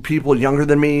to people younger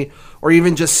than me, or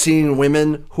even just seeing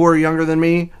women who are younger than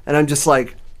me, and I'm just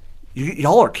like,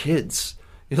 y'all are kids.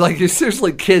 You're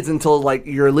seriously kids until like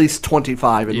you're at least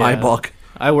 25 in my book.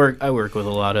 I work with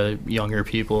a lot of younger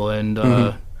people, and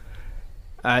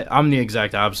I'm the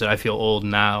exact opposite. I feel old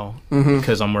now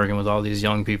because I'm working with all these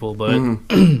young people, but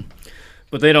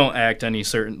but they don't act any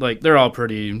certain, like they're all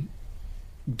pretty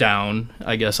down,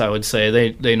 I guess I would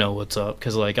say. They know what's up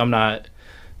because like I'm not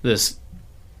this.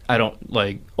 I don't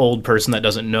like old person that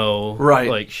doesn't know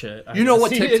like shit. You know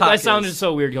what TikTok I is. sounded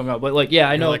so weird coming out, but like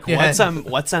I know. Like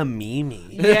what's a meme?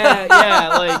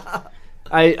 Yeah, like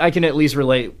I can at least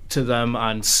relate to them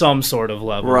on some sort of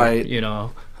level, right?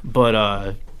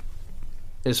 But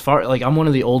as far like I'm one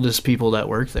of the oldest people that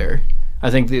work there. I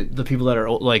think the people that are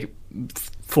like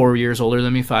 4 years older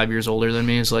than me, 5 years older than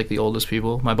me is like the oldest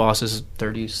people. My boss is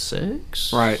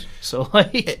 36, right? So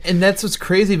like, and that's what's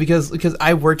crazy because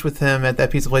I worked with him at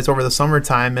that pizza place over the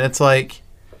summertime, and it's like,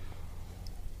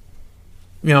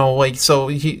 like so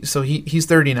he's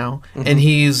 30 now, and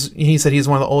he said he's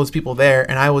one of the oldest people there,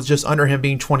 and I was just under him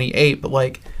being 28, but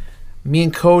like me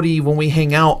and Cody when we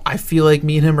hang out, I feel like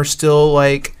me and him are still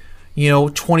like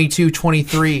 22,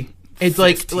 23. It's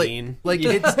 15.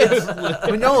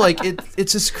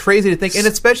 it's just crazy to think, and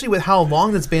especially with how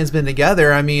long this band's been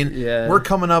together. I mean, we're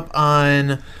coming up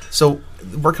on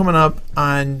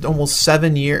almost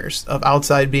 7 years of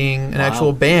Outside being an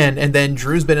actual band, and then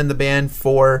Drew's been in the band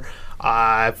for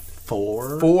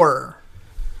 4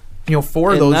 of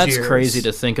those that's years. crazy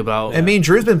to think about. I mean,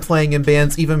 Drew's been playing in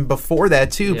bands even before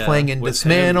that too, playing in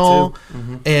Dismantle,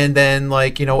 and then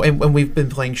like and we've been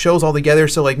playing shows all together.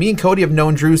 So like me and Cody have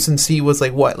known Drew since he was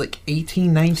like what, like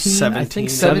 18, 19? 17. I think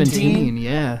 17.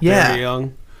 Yeah. Very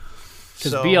young.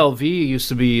 Because BLV used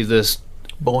to be this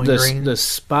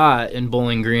spot in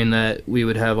Bowling Green that we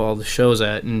would have all the shows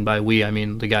at, and by we I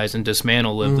mean the guys in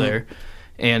Dismantle lived there.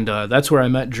 And that's where I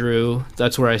met Drew.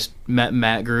 That's where I met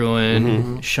Matt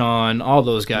Gruen, Sean, all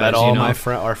those guys. Met all our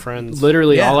friends.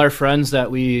 Literally all our friends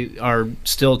that we are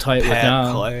still tight with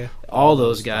now. Clay, all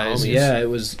those guys. Yeah, it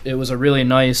was a really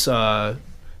nice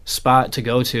spot to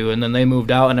go to. And then they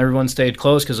moved out, and everyone stayed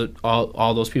close because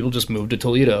all those people just moved to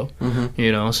Toledo.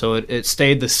 So it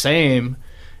stayed the same.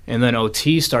 And then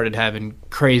OT started having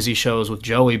crazy shows with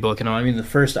Joey booking them. I mean, the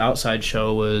first Outside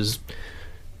show was...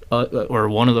 or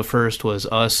one of the first was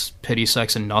us, Pity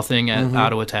Sex, and Nothing at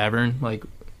Ottawa Tavern. Like,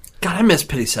 God, I miss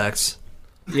Pity Sex.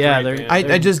 Yeah,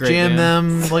 I just jammed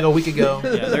them like a week ago.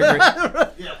 Yeah, they're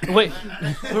great. Wait,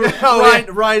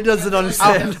 Ryan doesn't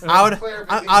understand. Out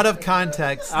of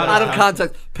context. Out of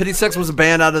context. Pity Sex was a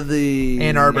band out of the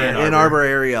Ann Arbor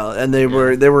area, and they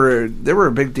were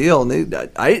a big deal. And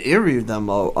I interviewed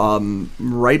them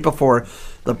right before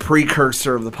the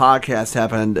precursor of the podcast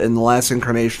happened in the last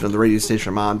incarnation of the radio station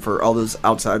I'm on, for all those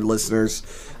outside listeners,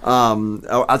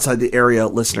 outside the area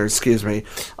listeners, excuse me.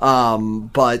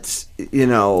 But, you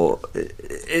know,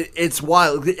 it's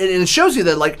wild. And it shows you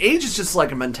that, like, age is just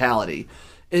like a mentality.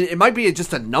 It might be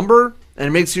just a number, and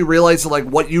it makes you realize, like,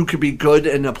 what you could be good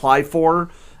and apply for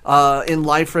in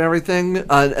life and everything.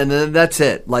 And then that's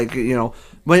it. Like, you know,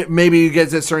 maybe you get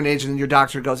to a certain age and your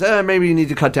doctor goes, maybe you need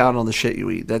to cut down on the shit you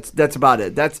eat. That's about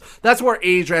it. That's where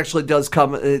age actually does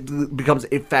come. It becomes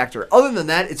a factor. Other than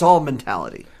that, it's all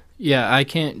mentality. Yeah, I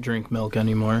can't drink milk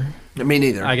anymore. Me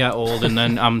neither. I got old, and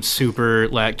then I'm super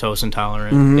lactose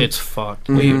intolerant. It's fucked.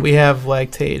 We have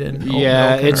lactate and oat Yeah,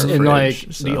 milk in it's our and like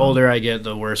fridge, so. the older I get,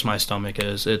 the worse my stomach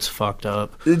is. It's fucked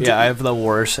up. Yeah, I have the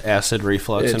worst acid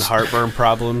reflux and heartburn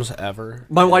problems ever.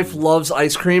 My wife loves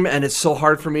ice cream, and it's so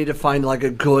hard for me to find like a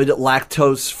good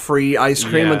lactose-free ice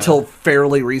cream Yeah. until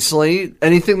fairly recently.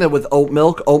 Anything that with oat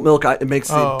milk, it makes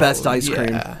the best ice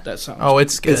cream. That sounds. Oh,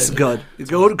 it's good. It's good.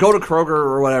 Go to Kroger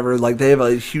or whatever. Like they have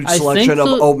a huge I selection think of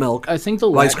the- oat milk. I think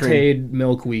the ice cream. Lactaid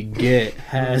milk we get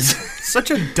has.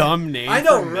 Such a dumb name. I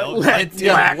know, for milk.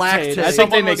 yeah, lactate. I think Someone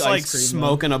they make was like ice cream,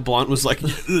 smoking a blunt was like,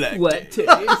 Lactaid.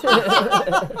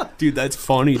 dude, that's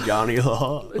funny, Johnny.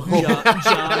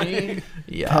 Johnny,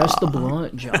 Yeah. pass the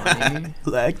blunt, Johnny.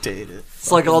 Lactated.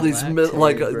 It's like all these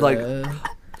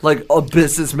like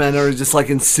businessmen are just like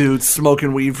in suits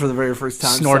smoking weed for the very first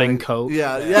time, Snorting selling- coke.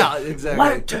 Yeah,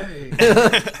 exactly.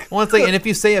 Well, it's like, and if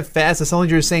you say it fast, it sounds like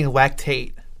you're saying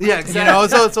lactate. Yeah, You exactly. know,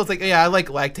 so it's like, yeah, I like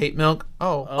lactate milk.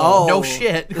 Oh. No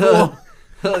shit. Cool.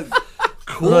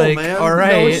 Cool, Like, man. all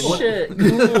right. Oh shit!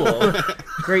 Cool.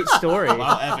 Great story.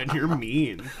 Wow, Evan, you're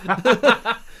mean.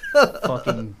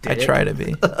 Fucking I dick. try to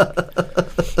be.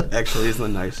 Actually, he's the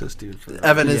nicest dude for that.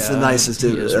 Evan is the nicest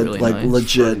dude, he is really like nice.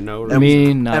 legit, For no and,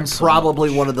 Me, not and so probably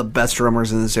much. one of the best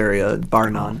drummers in this area, bar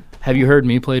none. Have you heard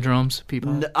me play drums,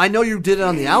 people? I know you did it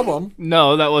on the album.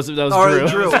 No, that was Or Drew.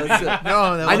 Drew. That's it. No,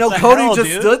 I know the Cody hell, just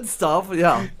dude? stood stuff.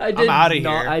 Yeah. I did. outta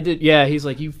not- here. I did. Yeah, he's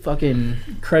like, you fucking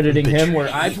crediting him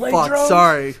where I played Fuck. drums.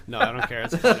 Sorry. No, I don't care.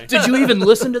 It's funny. Did you even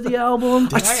listen to the album?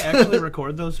 Did I actually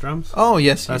record those drums? Oh,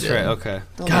 yes, you That's did. right. Okay.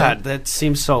 God, that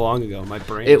seems so long ago. My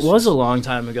brain. It is was a long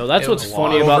time ago. That's It what's was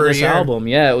funny long. about Over a this year. album.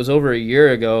 Yeah, it was over a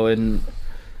year ago, and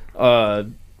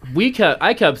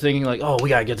I kept thinking like, oh, we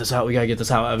gotta get this out. We gotta get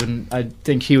this out. I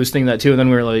think he was thinking that too. And then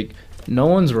we were like, no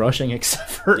one's rushing except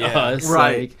for Yeah. us.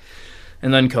 Right. Like,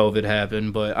 and then COVID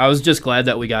happened, but I was just glad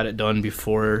that we got it done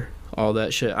before all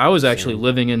that shit. I was actually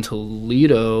living in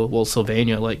Toledo,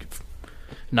 Sylvania, like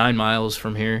 9 miles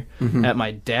from here, at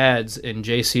my dad's, and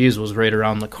JC's was right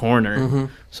around the corner.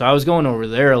 So I was going over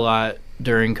there a lot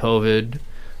during COVID.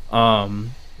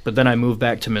 But then I moved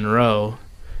back to Monroe,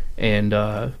 and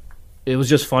it was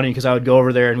just funny because I would go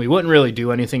over there and we wouldn't really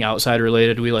do anything outside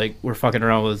related. We were fucking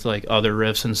around with like other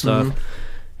riffs and stuff.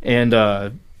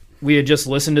 And we had just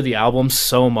listened to the album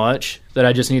so much that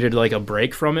I just needed like a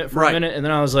break from it for a minute. And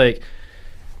then I was like,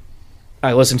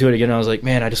 I listened to it again and I was like,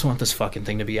 man, I just want this fucking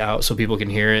thing to be out so people can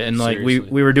hear it. And like we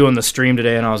were doing the stream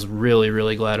today and I was really,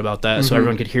 really glad about that. So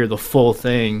everyone could hear the full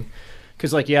thing.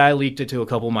 Cause like, yeah, I leaked it to a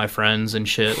couple of my friends and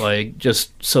shit, like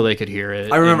just so they could hear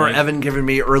it. I remember And, like, Evan giving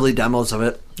me early demos of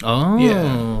it. Oh,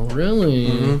 Yeah.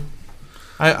 really?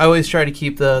 I always try to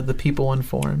keep the people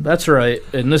informed. That's right.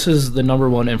 And this is the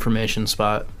 #1 information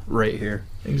spot right here.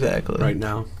 Exactly. right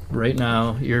now. Right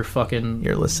now, you're fucking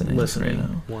You're listening right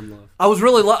now. One love. I was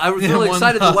really one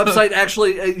excited. The love. website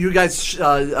actually, you guys,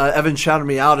 Evan shouted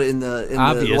me out in the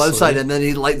Obviously. website, and then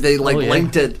they yeah.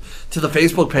 linked it to the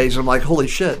Facebook page. And I'm like, holy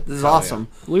shit, this is awesome.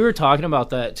 We were talking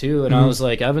about that too, and I was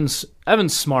like, Evan's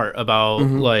smart about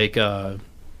like You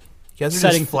guys are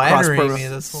Setting just flattering cross-purpose. me.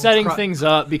 This whole setting things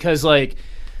up because like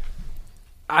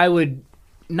I would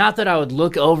not that I would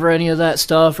look over any of that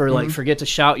stuff or like forget to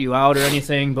shout you out or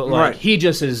anything, but like Right. he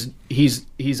just is he's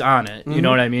on it. You know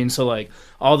what I mean? So like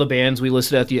all the bands we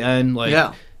listed at the end, like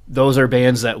Yeah. those are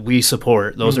bands that we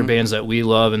support. Those are bands that we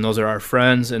love and those are our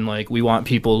friends and like we want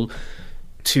people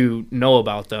to know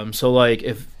about them. So like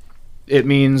if it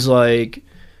means like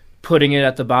putting it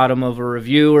at the bottom of a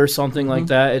review or something like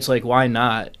that, it's like why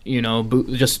not? You know,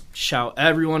 just shout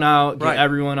everyone out, get Right.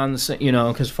 everyone on the same, you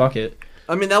know, cuz fuck it.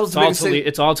 I mean, that was It's the all, biggest thing.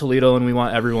 it's all Toledo, and we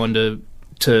want everyone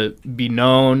to be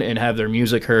known and have their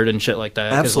music heard and shit like that.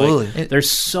 'Cause, like, Absolutely. there's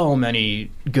so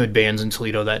many good bands in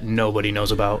Toledo that nobody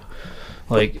knows about.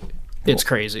 Like, it's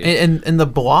crazy. And the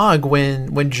blog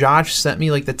when Josh sent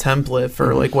me like the template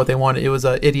for like what they wanted, it was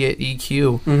a Idiot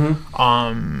EQ.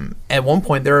 At one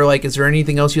point they were like, "Is there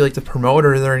anything else you like to promote,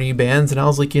 or are there any bands?" And I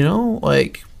was like,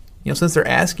 like since they're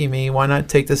asking me, why not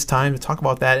take this time to talk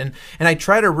about that? And I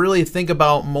try to really think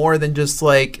about more than just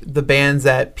like the bands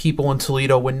that people in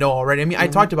Toledo would know already. I mean, I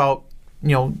talked about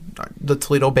the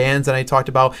Toledo bands, and I talked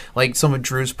about like some of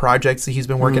Drew's projects that he's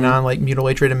been working on, like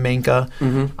Mutilated and Manka.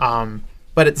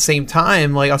 But at the same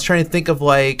time, like I was trying to think of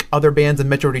like other bands in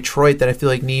Metro Detroit that I feel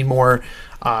like need more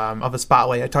of a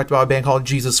spotlight. I talked about a band called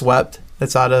Jesus Wept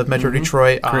that's out of Metro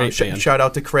Detroit. Great band. Shout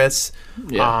out to Chris.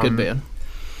 Yeah, good band.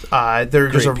 They're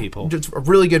Great just people. just a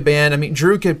really good band. I mean,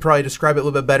 Drew could probably describe it a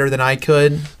little bit better than I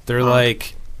could. They're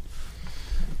like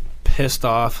pissed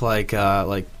off, like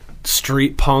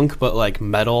street punk, but like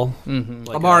metal.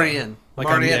 Like I'm already in. Like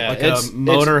Yeah, a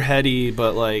Motorheady,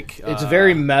 but like It's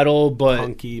very metal, but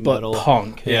punky but metal.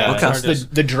 punk. Yeah, Okay. it's hard to-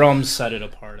 The drums set it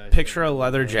apart. I Picture a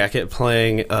leather jacket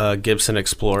playing Gibson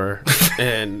Explorer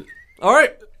and All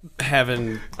right.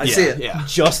 having. I see it. Yeah.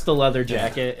 just the leather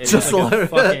jacket. And Just like the a leather-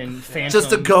 fucking phantom.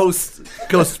 Just a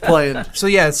ghost playing.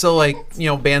 So like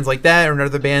bands like that, or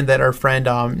another band that our friend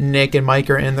Nick and Mike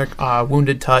are in, their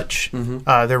Wounded Touch.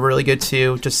 They're really good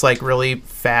too. Just like really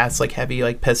fast, like heavy,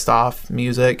 like pissed off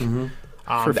music.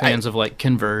 for fans of like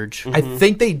Converge. I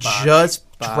think they just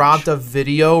dropped a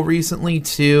video recently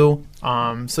too.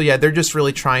 So yeah, they're just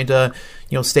really trying to,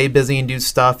 stay busy and do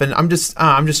stuff. And I'm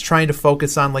just trying to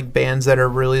focus on like bands that are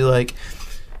really like,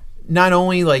 not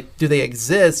only like do they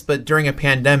exist, but during a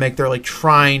pandemic, they're like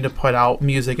trying to put out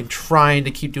music and trying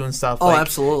to keep doing stuff. Oh, like,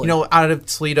 absolutely. Out of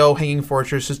Toledo, Hanging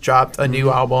Fortress just dropped a new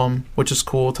album, which is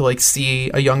cool to like see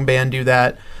a young band do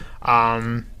that.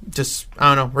 Just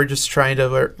I don't know. We're just trying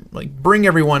to like bring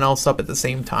everyone else up at the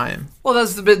same time. Well,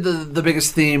 that's the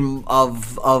biggest theme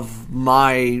of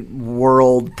my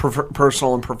world,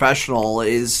 personal and professional,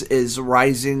 is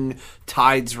rising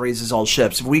tides raises all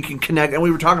ships. If we can connect, and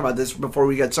we were talking about this before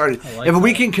we got started. If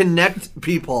we can connect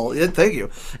people, thank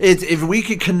you. If we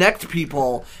can connect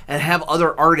people and have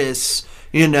other artists,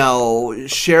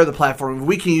 share the platform.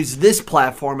 We can use this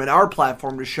platform and our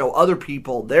platform to show other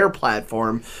people their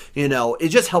platform. It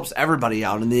just helps everybody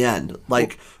out in the end.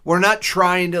 Like, we're not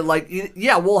trying to, like,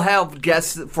 we'll have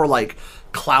guests for, like,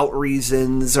 clout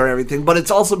reasons or everything, but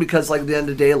it's also because, like, at the end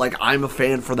of the day, like, I'm a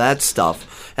fan for that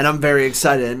stuff, and I'm very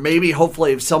excited. And maybe,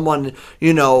 hopefully, if someone,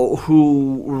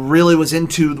 who really was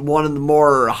into one of the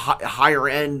more higher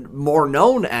end, more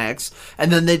known acts,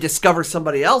 and then they discover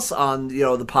somebody else on,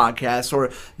 the podcast, or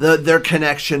their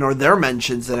connection or their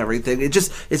mentions and everything, it's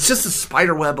just a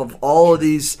spider web of all of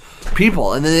these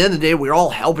people. And then at the end of the day, we're all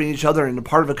helping each other in a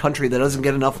part of a country that doesn't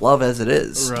get enough love as it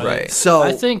is. Right. So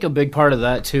I think a big part of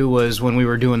that too was when we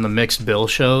were doing the mixed bill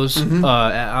shows at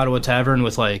Ottawa Tavern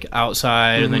with like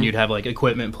Outside, and then you'd have like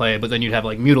Equipment play, but then you'd have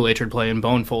like Mutilated play and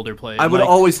Bonefolder play. I would like,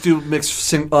 always do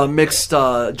mixed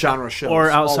genre shows. or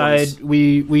Outside, always.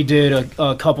 we did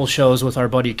a couple shows with our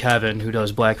buddy Kevin, who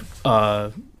does Black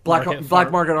Market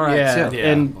RX.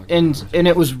 Yeah. And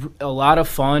it was a lot of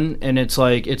fun, and it's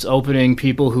like it's opening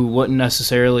people who wouldn't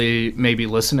necessarily maybe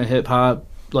listen to hip hop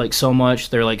like so much.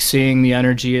 They're like seeing the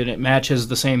energy, and it matches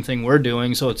the same thing we're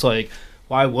doing, so it's like,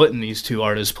 why wouldn't these two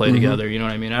artists play together? You know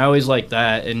what I mean? I always like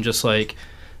that, and just like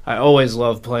I always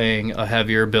love playing a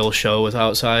heavier bill show with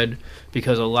Outside,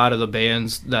 because a lot of the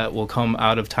bands that will come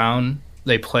out of town,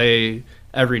 they play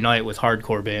every night with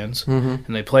hardcore bands, and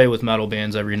they play with metal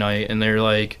bands every night, and they're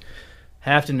like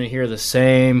having to hear the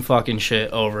same fucking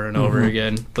shit over and over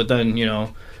again. But then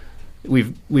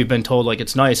we've been told like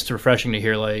it's nice, it's refreshing to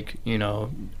hear like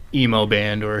emo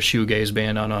band or a shoegaze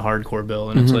band on a hardcore bill,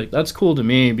 and it's like that's cool to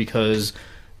me, because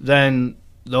then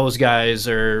those guys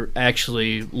are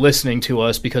actually listening to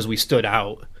us because we stood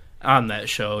out on that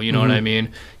show. You know what I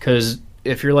mean? Because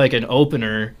if you're like an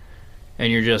opener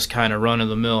and you're just kind of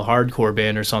run-of-the-mill hardcore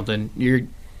band or something, you're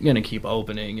gonna keep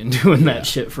opening and doing that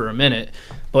shit for a minute.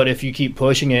 But if you keep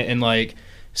pushing it, and like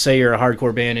say you're a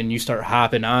hardcore band and you start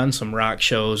hopping on some rock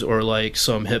shows or like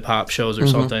some hip-hop shows or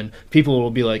something, people will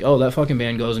be like, oh, that fucking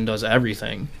band goes and does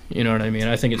everything. You know what I mean?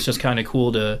 I think it's just kind of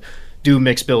cool to do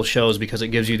mixed bill shows, because it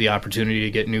gives you the opportunity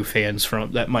to get new fans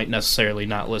from that might necessarily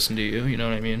not listen to you. You know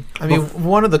what I mean? I mean,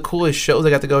 one of the coolest shows I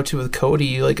got to go to with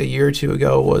Cody like a year or two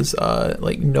ago was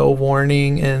like No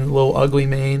Warning and Lil Ugly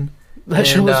Mane. That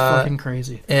show was fucking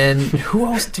crazy. And who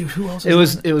else, dude? Who else? It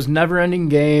was Never Ending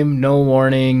Game, No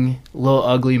Warning, Lil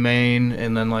Ugly Mane,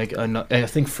 and then like I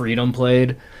think Freedom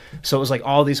played. So it was like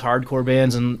all these hardcore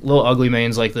bands, and Lil Ugly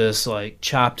Mane's like this like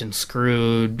chopped and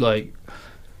screwed, like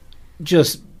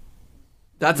just.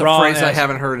 That's a phrase I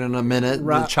haven't heard in a minute.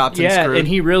 The chopped and screwed. Yeah, and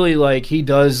he really like he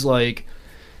does like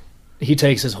he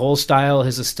takes his whole style,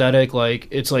 his aesthetic, like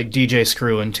it's like DJ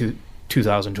Screw in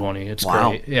 2020. It's Wow.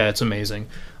 great. Yeah, it's amazing.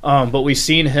 But we've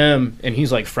seen him, and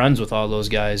he's like friends with all those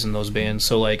guys in those bands.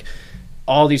 So like,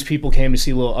 all these people came to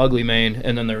see Lil Ugly Mane,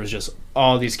 and then there was just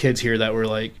all these kids here that were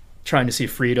like trying to see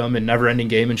Freedom and Never Ending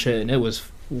Game and shit, and it was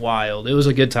wild. It was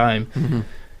a good time.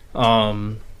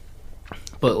 Mm-hmm.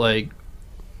 But like,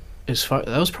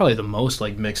 that was probably the most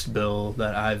like mixed bill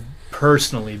that I've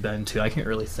personally been to. I can't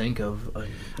really think of.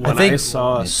 When I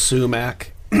saw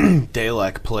Sumac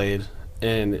Dalek played,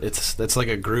 and it's like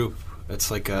a group. It's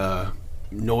like a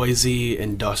noisy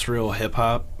industrial hip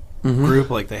hop group.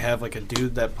 Like they have like a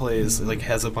dude that plays like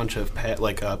has a bunch of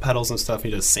pedals and stuff. He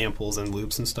does samples and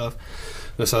loops and stuff.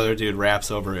 This other dude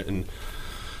raps over it, and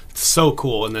it's so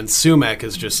cool. And then Sumac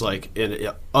is just like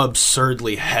an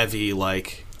absurdly heavy,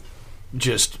 like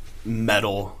just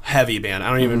metal heavy band.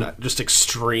 I don't even just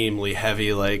extremely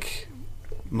heavy, like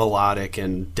melodic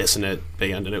and dissonant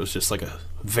band, and it was just like a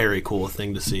very cool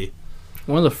thing to see.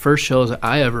 One of the first shows that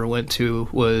I ever went to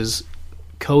was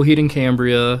Coheed and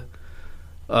Cambria,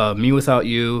 Me Without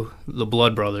You, the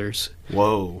Blood Brothers.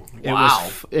 Whoa.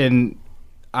 And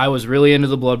I was really into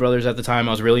the Blood Brothers at the time.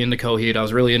 I was really into Coheed. I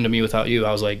was really into Me Without You.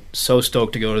 I was like so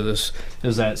stoked to go to this. It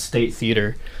was at State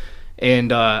Theater.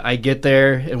 And I get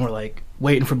there, and we're like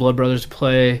waiting for Blood Brothers to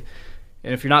play.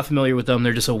 And if you're not familiar with them,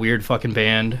 they're just a weird fucking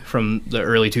band from the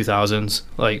early 2000s.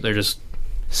 Like, they're just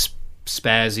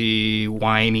spazzy,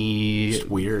 whiny. It's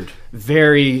weird.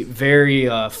 Very, very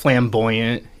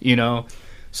flamboyant, you know?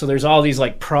 So there's all these,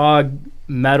 like, prog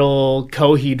metal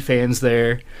Coheed fans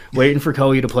there waiting for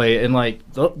Coheed to play. And, like,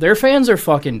 their fans are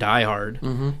fucking diehard.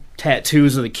 Mm-hmm.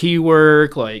 Tattoos of the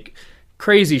Keywork, like,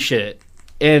 crazy shit.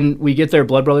 And we get there,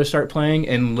 Blood Brothers start playing,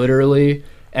 and literally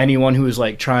anyone who was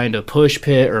like trying to push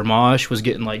pit or mosh was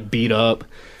getting like beat up,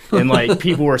 and like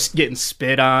people were getting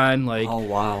spit on. Like, oh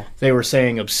wow, they were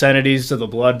saying obscenities to the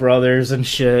Blood Brothers and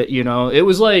shit. You know, it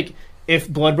was like if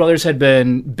Blood Brothers had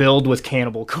been billed with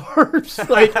Cannibal Corpse.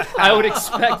 Like, I would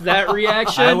expect that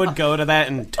reaction. I would go to that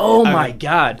and my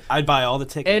god, I'd buy all the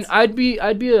tickets. And I'd be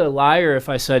a liar if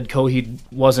I said Coheed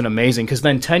wasn't amazing, because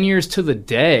then 10 years to the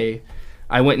day,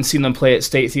 I went and seen them play at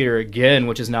State Theater again,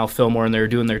 which is now Fillmore, and they were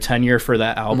doing their 10-year for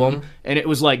that album, and it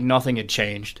was like nothing had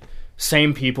changed.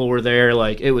 Same people were there,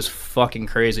 like, it was fucking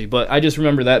crazy. But I just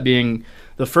remember that being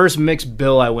the first mixed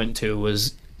bill I went to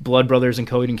was Blood Brothers and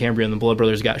Coheed and Cambria, and the Blood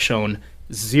Brothers got shown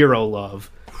zero love,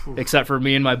 except for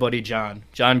me and my buddy John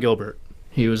Gilbert.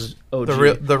 He was OG.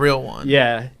 The real one.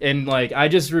 Yeah, and like I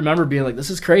just remember being like, this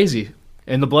is crazy.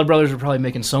 And the Blood Brothers were probably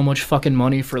making so much fucking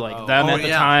money for like them at the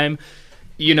time.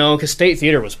 You know, because State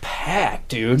Theater was packed,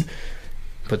 dude.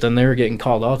 But then they were getting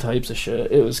called all types of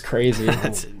shit. It was crazy.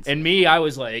 And me, I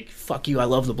was like, fuck you, I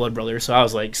love the Blood Brothers. So I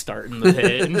was like starting the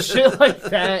pit and shit like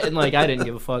that. And like, I didn't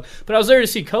give a fuck. But I was there to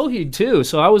see Coheed too.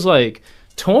 So I was like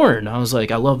torn. I was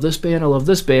like, I love this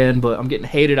band, but I'm getting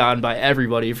hated on by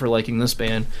everybody for liking this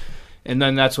band. And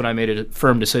then that's when I made a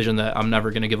firm decision that I'm never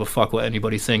going to give a fuck what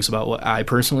anybody thinks about what I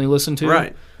personally listen to.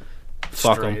 Right.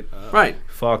 Fuck them. Right.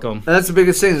 Fuck them. And that's the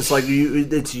biggest thing. It's like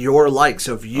it's your like.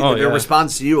 So if their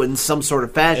response to you in some sort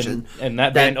of fashion, and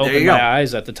that band opened my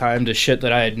eyes at the time to shit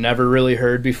that I had never really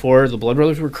heard before. The Blood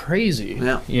Brothers were crazy.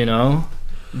 Yeah. You know,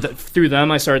 through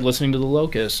them I started listening to the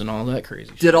Locusts and all that crazy.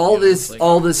 Did shit,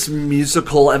 all this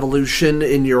musical evolution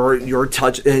in your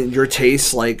touch and your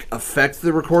taste like affect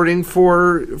the recording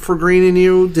for Green and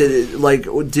You?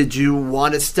 Did you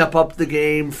want to step up the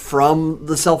game from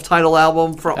the self-titled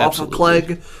album off of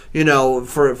Clegg? You know,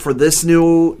 for this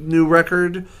new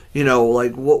record, you know,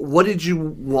 like what did you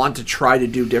want to try to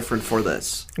do different for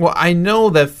this? Well, I know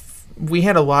that we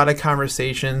had a lot of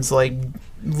conversations, like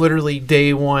literally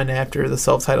day one after the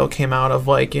self-titled came out, of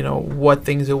like, you know, what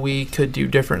things that we could do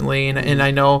differently, and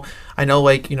I know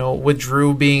like, you know, with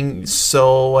Drew being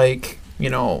so like, you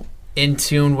know, in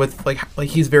tune with like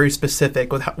he's very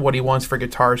specific with what he wants for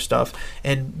guitar stuff,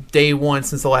 and day one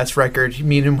since the last record,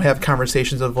 me and him have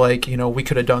conversations of like, you know, we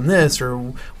could have done this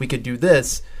or we could do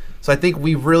this. So I think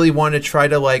we really want to try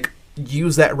to like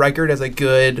use that record as a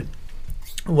good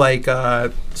like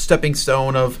stepping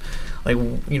stone of like,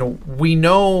 you know, we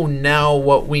know now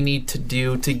what we need to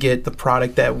do to get the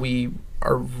product that we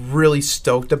are really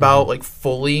stoked about, like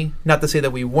fully. Not to say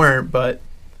that we weren't, but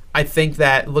I think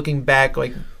that looking back,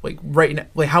 like right now,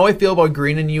 like how I feel about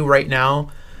Green and You right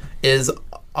now is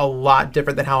a lot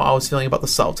different than how I was feeling about the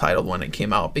self-titled when it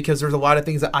came out, because there's a lot of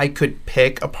things that I could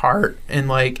pick apart and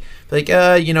like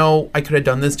you know, I could have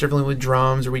done this differently with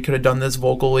drums, or we could have done this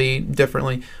vocally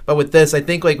differently. But with this, I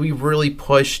think like we really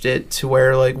pushed it to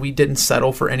where like we didn't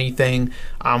settle for anything.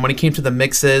 When it came to the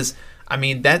mixes, I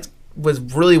mean, that was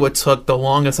really what took the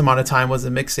longest amount of time was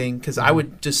the mixing, because I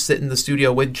would just sit in the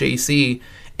studio with JC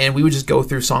and we would just go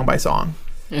through song by song.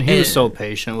 And he was so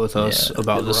patient with us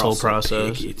about this whole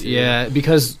process. Yeah,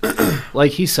 because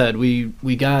like he said,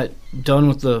 we got done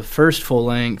with the first full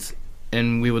length,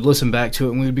 and we would listen back to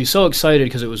it, and we would be so excited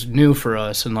because it was new for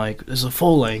us, and like, this is a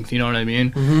full length, you know what I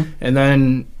mean? Mm-hmm. And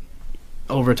then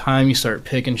over time, you start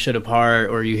picking shit apart,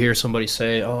 or you hear somebody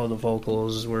say, oh, the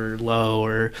vocals were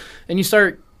low, and you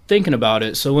start thinking about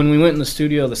it. So when we went in the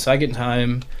studio the second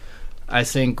time, I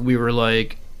think we were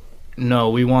like, no,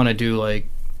 we want to do like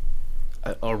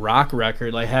a rock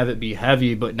record, like have it be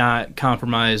heavy but not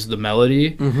compromise the melody,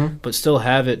 but still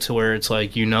have it to where it's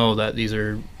like, you know, that these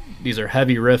are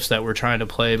heavy riffs that we're trying to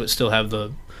play but still have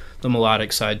the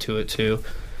melodic side to it too.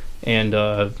 And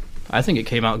I think it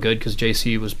came out good because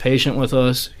JC was patient with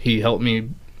us. He helped me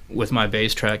with my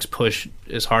bass tracks push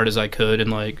as hard as I could,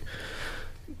 and like,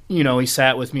 you know, he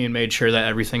sat with me and made sure that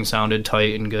everything sounded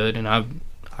tight and good, and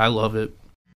I love it.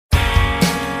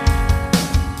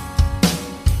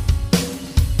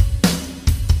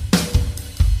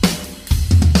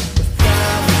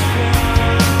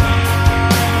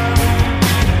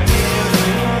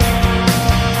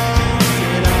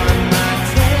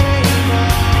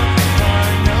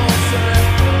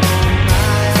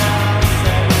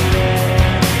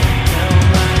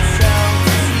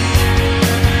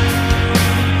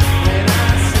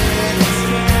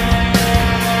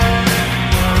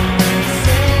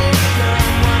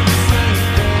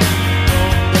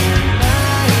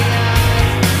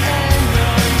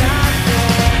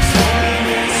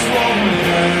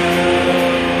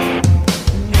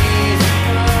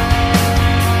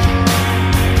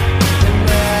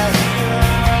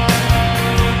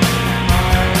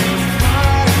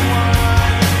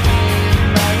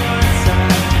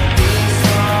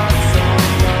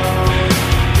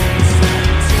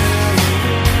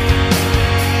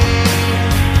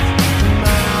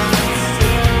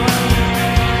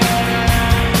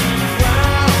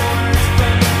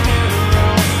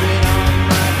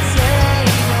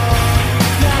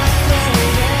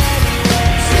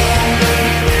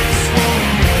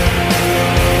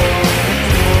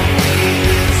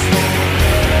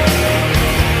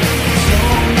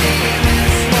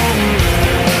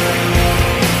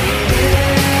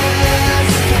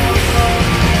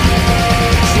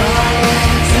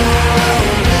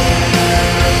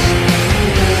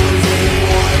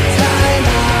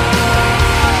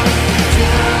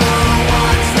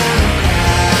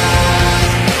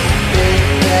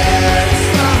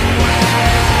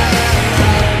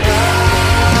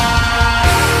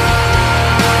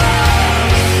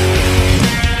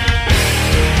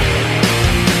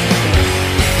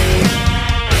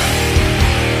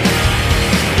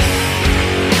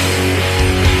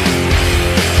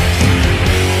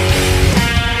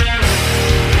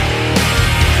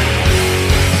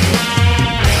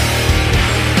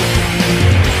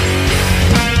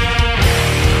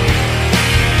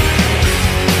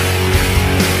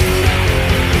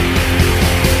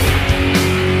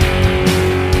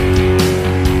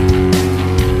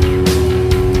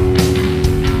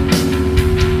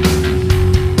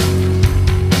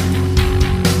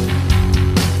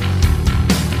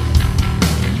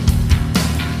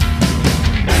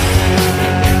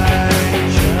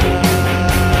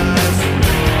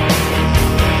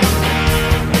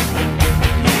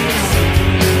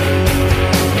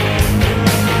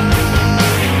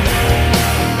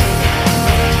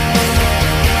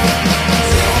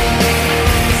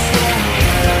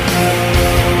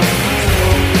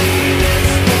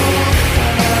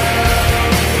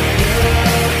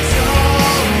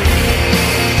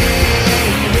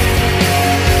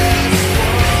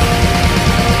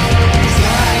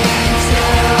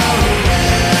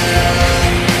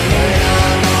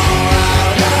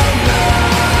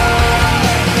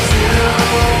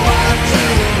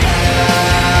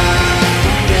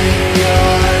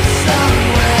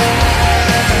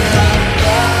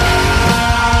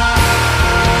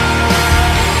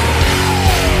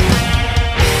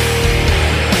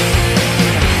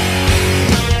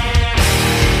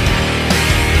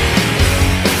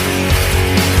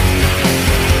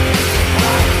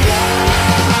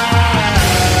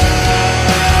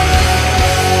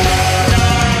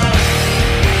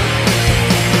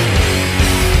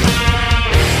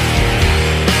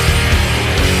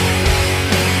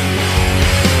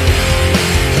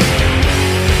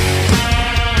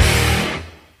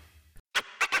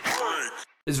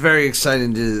 It's very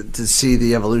exciting to see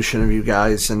the evolution of you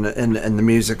guys and the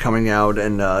music coming out.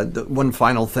 And the one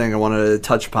final thing I wanted to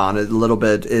touch upon a little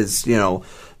bit is, you know,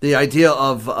 the idea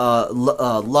of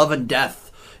love and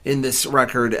death in this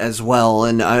record as well.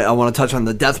 And I want to touch on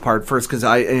the death part first, because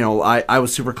I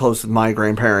was super close with my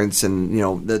grandparents, and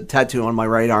the tattoo on my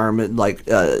right arm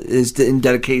is in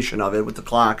dedication of it with the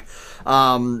clock.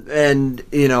 And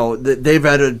they've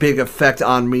had a big effect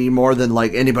on me more than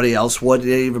like anybody else would,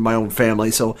 even my own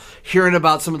family. So hearing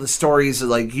about some of the stories that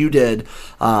like you did,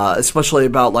 especially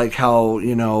about like how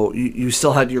you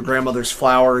still had your grandmother's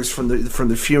flowers from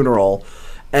the funeral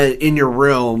in your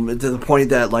room, to the point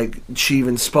that like she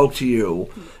even spoke to you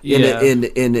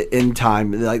in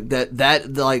time, like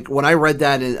that like when I read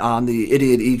that on the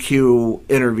Idiot EQ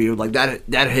interview, like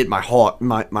that hit my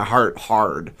heart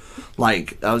hard.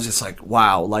 Like I was just like,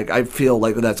 wow, like I feel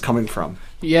like where that's coming from.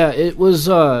 Yeah, it was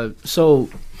so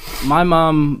my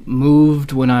mom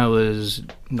moved when I was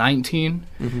 19,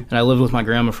 and I lived with my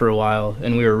grandma for a while,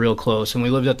 and we were real close, and we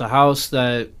lived at the house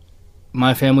that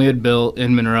my family had built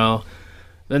in Monroe.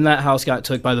 Then that house got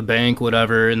took by the bank,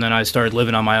 whatever, and then I started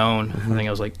living on my own. I think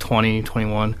I was like 20,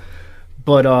 21.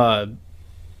 But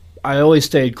I always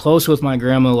stayed close with my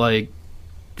grandma. Like,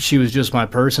 she was just my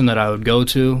person that I would go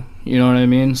to, you know what I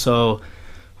mean? So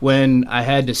when I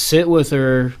had to sit with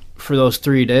her for those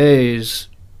 3 days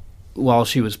while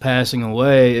she was passing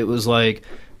away, it was like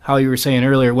how you were saying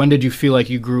earlier, when did you feel like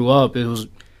you grew up? It was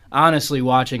honestly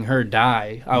watching her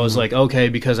die. I was like, okay,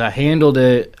 because I handled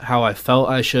it how I felt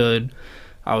I should.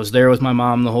 I was there with my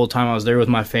mom the whole time. I was there with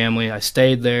my family. I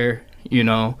stayed there,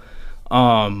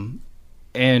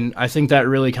 and I think that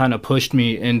really kind of pushed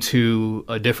me into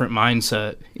a different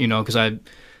mindset, because I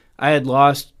had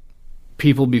lost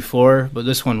people before, but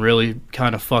this one really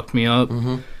kind of fucked me up.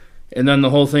 And then the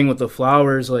whole thing with the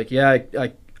flowers, like, yeah,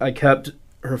 I kept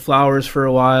her flowers for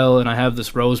a while, and I have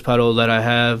this rose petal that I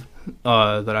have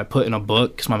that I put in a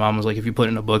book, because my mom was like, if you put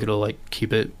it in a book, it'll like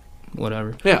keep it,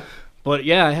 whatever. Yeah. But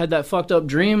yeah, I had that fucked up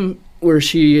dream where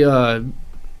she was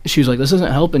like, this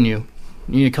isn't helping you.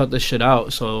 You need to cut this shit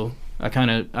out. So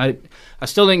I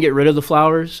still didn't get rid of the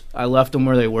flowers. I left them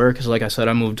where they were, because like I said,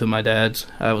 I moved to my dad's.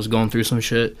 I was going through some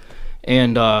shit.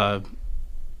 And I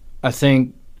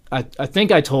think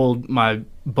I told my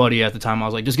buddy at the time, I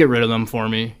was like, just get rid of them for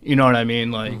me. You know what I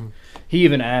mean? Like, he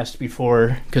even asked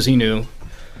before, because he knew.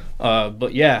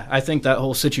 But yeah, I think that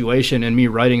whole situation and me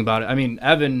writing about it, I mean,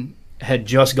 Evan had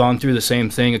just gone through the same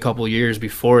thing a couple of years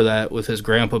before that with his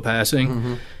grandpa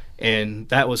passing, and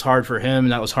that was hard for him,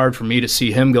 and that was hard for me to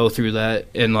see him go through that.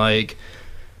 And like,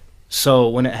 so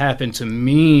when it happened to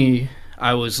me,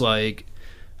 I was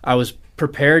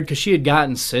prepared, because she had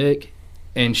gotten sick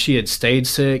and she had stayed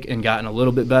sick and gotten a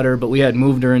little bit better, but we had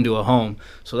moved her into a home,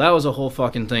 so that was a whole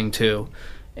fucking thing too.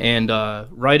 And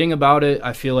writing about it,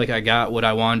 I feel like I got what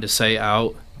I wanted to say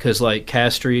out. Because, like,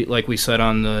 Cass Street, like we said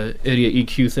on the Idiot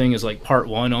EQ thing, is, like, part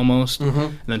 1 almost.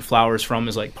 And then Flowers From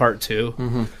is, like, part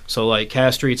 2. So, like,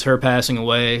 Cass Street's her passing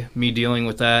away, me dealing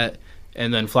with that.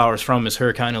 And then Flowers From is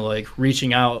her kind of, like,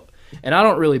 reaching out. And I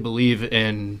don't really believe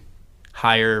in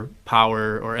higher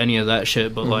power or any of that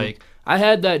shit. But, like, I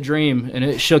had that dream, and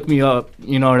it shook me up.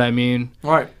 You know what I mean?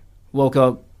 Right. Woke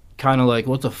up kind of like,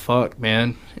 what the fuck,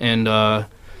 man? And,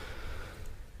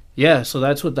 yeah, so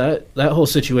that's what that whole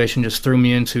situation just threw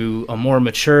me into, a more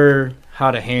mature how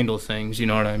to handle things, you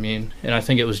know what I mean? And I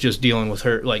think it was just dealing with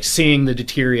her, like seeing the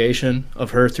deterioration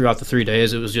of her throughout the 3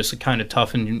 days. It was just kind of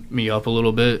toughened me up a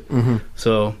little bit.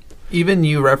 So even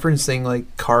you referencing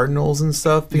like cardinals and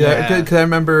stuff, because I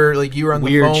remember like you were on the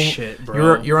weird phone. Shit,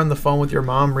 bro. You're on the phone with your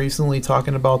mom recently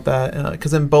talking about that,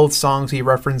 because in both songs he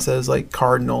references like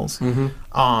cardinals.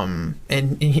 And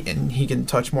he can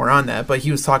touch more on that, but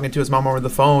he was talking to his mom over the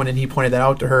phone, and he pointed that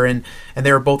out to her, and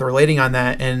they were both relating on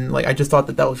that. And like, I just thought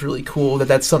that was really cool,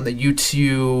 that's something that you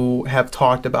two have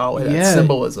talked about, like, that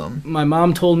symbolism. My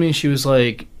mom told me, she was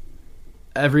like,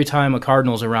 every time a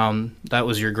cardinal's around, that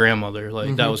was your grandmother.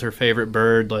 Like, that was her favorite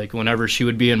bird. Like, whenever she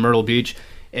would be in Myrtle Beach.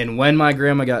 And when my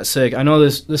grandma got sick, I know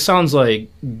this sounds like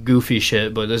goofy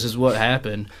shit, but this is what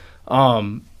happened.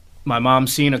 My mom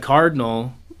seen a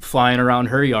cardinal flying around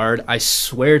her yard. I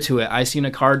swear to it, I seen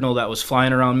a cardinal that was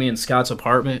flying around me in Scott's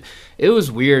apartment. It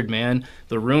was weird, man.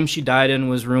 The room she died in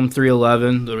was room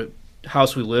 311. The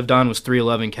house we lived on was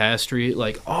 311 Cass Street.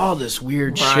 Like, all this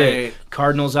weird shit.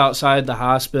 Cardinals outside the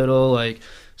hospital. Like,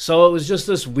 so it was just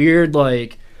this weird,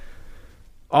 like,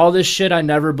 all this shit I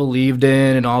never believed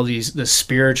in, and all this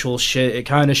spiritual shit. It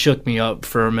kind of shook me up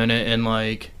for a minute. And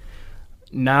like,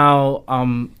 now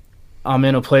I'm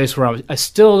in a place where I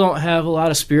still don't have a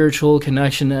lot of spiritual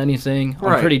connection to anything.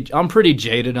 I'm pretty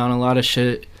jaded on a lot of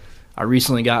shit. I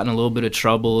recently got in a little bit of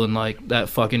trouble, and like, that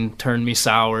fucking turned me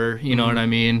sour. You know what I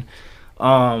mean?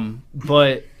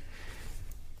 But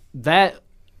that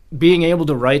being able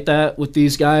to write that with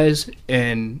these guys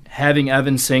and having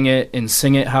Evan sing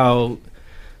it how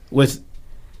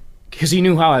because he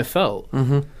knew how I felt.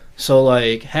 So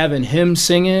like having him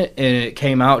sing it and it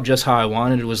came out just how I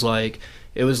wanted, it was like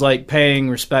paying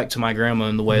respect to my grandma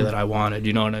in the way that I wanted.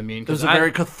 You know what I mean? It was a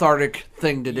very cathartic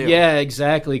thing to do. Yeah,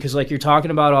 exactly. Because like you're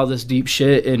talking about all this deep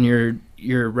shit and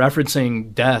you're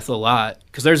referencing death a lot.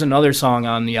 Because there's another song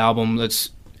on the album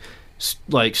that's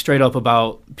like straight up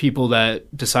about people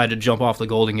that decide to jump off the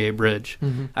Golden Gate Bridge.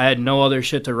 I had no other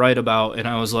shit to write about, and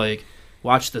I was like,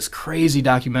 watched this crazy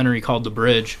documentary called The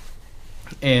Bridge,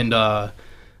 and I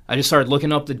just started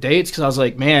looking up the dates because I was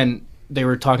like, man, they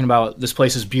were talking about this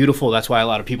place is beautiful, that's why a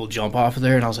lot of people jump off of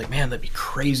there, and I was like, man, that'd be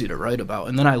crazy to write about.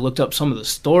 And then I looked up some of the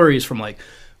stories from like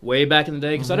way back in the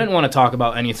day because I didn't want to talk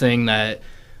about anything that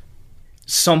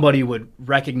somebody would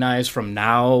recognize from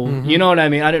now. You know what I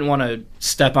mean? I didn't want to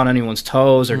step on anyone's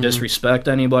toes or disrespect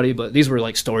anybody, but these were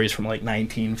like stories from like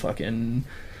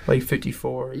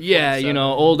 54. Yeah, you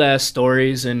know, old ass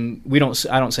stories, and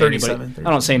I don't say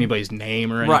anybody's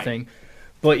name or anything. Right.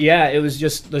 But yeah, it was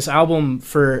just this album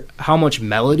for how much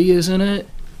melody is in it.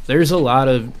 There's a lot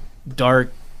of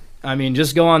dark. I mean,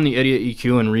 just go on the Idiot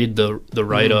EQ and read the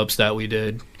write-ups that we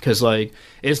did, because like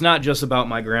it's not just about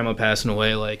my grandma passing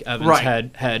away. Like Evans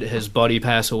had his buddy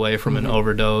pass away from an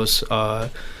overdose.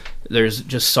 There's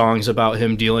just songs about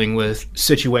him dealing with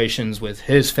situations with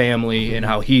his family and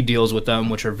how he deals with them,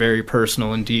 which are very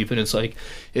personal and deep. And it's like,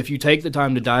 if you take the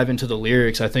time to dive into the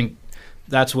lyrics, I think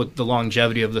that's what the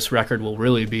longevity of this record will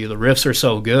really be. The riffs are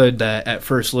so good that at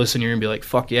first listen, you're going to be like,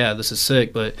 fuck yeah, this is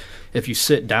sick. But if you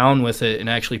sit down with it and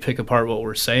actually pick apart what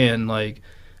we're saying, like,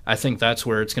 I think that's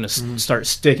where it's going to start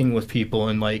sticking with people.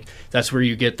 And like, that's where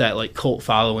you get that like cult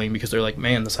following, because they're like,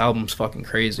 man, this album's fucking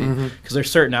crazy. Because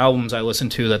there's certain albums I listen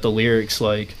to that the lyrics,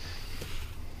 like,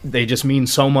 they just mean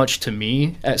so much to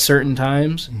me at certain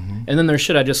times. And then there's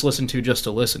shit I just listen to just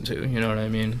to listen to, you know what I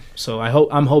mean? So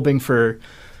I'm hoping for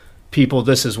people,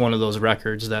 this is one of those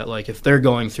records that, like, if they're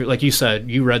going through, like you said,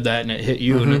 you read that and it hit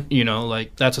you, and you know,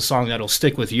 like, that's a song that'll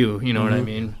stick with you, you know what I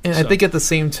mean? And I think at the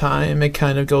same time, it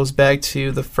kind of goes back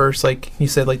to the first, like you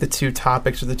said, like the two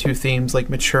topics or the two themes, like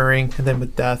maturing and then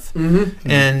with death.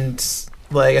 And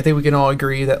like, I think we can all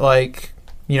agree that, like,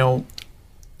 you know,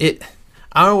 I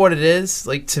don't know what it is,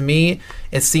 like, to me,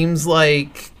 it seems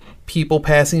like people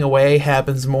passing away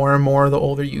happens more and more the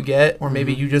older you get, or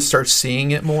maybe you just start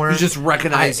seeing it more. You're just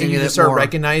recognizing it. You just start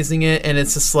recognizing it, and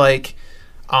it's just like,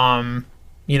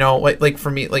 you know, like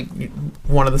for me, like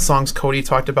one of the songs Cody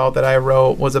talked about that I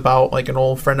wrote was about like an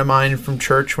old friend of mine from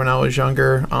church when I was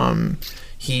younger.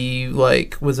 He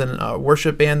like was in a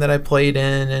worship band that I played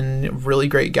in, and really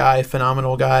great guy,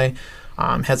 phenomenal guy.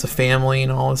 Has a family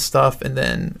and all this stuff, and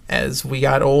then as we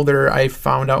got older, I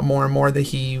found out more and more that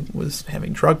he was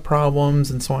having drug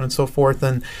problems and so on and so forth,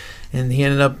 and he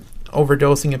ended up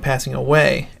overdosing and passing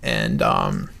away. And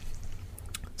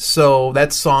so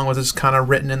that song was just kind of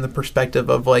written in the perspective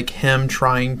of like him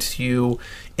trying to,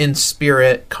 in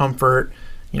spirit, comfort,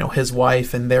 you know, his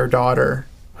wife and their daughter,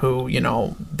 who, you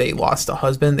know, they lost a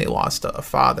husband, they lost a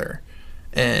father.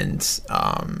 And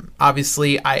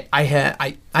obviously I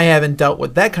haven't dealt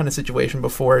with that kind of situation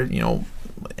before, you know,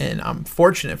 and I'm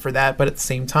fortunate for that, but at the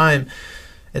same time,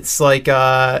 it's like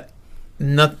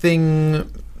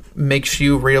nothing makes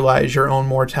you realize your own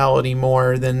mortality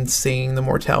more than seeing the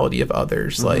mortality of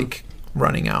others like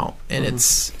running out, and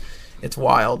it's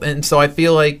wild. And so I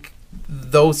feel like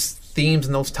those themes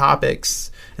and those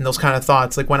topics and those kind of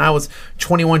thoughts, like when I was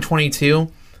 21, 22,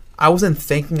 I wasn't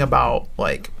thinking about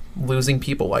like losing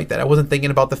people like that. I wasn't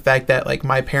thinking about the fact that like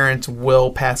my parents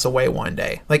will pass away one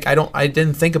day. Like I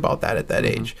didn't think about that at that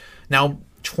age. Now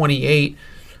 28,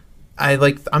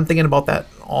 I'm thinking about that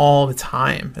all the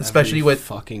time, especially every with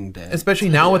fucking day. Especially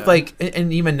now with like,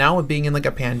 and even now with being in like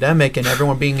a pandemic and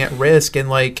everyone being at risk, and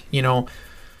like, you know,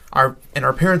 our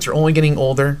parents are only getting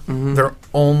older. They're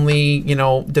only, you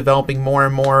know, developing more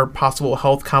and more possible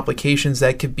health complications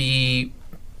that could be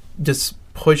just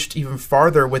pushed even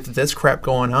farther with this crap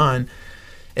going on.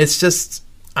 It's just,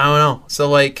 I don't know. So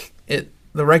like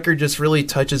the record just really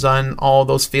touches on all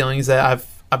those feelings that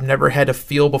I've never had to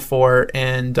feel before,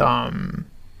 and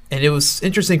it was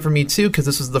interesting for me too, because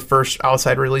this was the first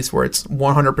outside release where it's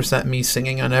 100% me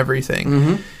singing on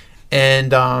everything.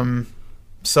 And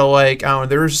so like, I don't know,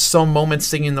 there was some moments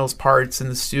singing those parts in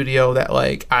the studio that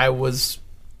like I was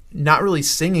not really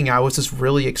singing, I was just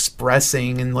really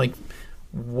expressing and like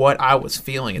what I was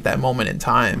feeling at that moment in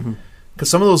time. Because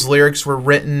some of those lyrics were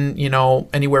written, you know,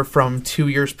 anywhere from 2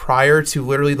 years prior to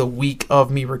literally the week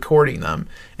of me recording them,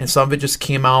 and some of it just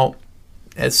came out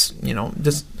as, you know,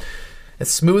 just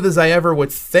as smooth as I ever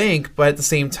would think, but at the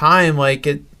same time, like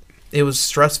it was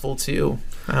stressful too.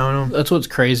 I don't know. That's what's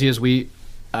crazy is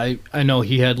I know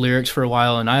he had lyrics for a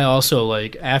while, and I also,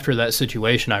 like, after that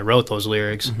situation, I wrote those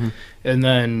lyrics. And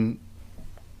then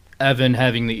Evan,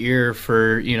 having the ear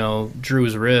for, you know,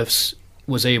 Drew's riffs,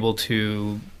 was able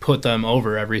to put them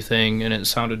over everything, and it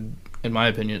sounded, in my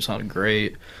opinion, it sounded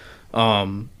great.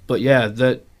 But yeah,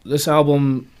 this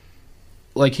album,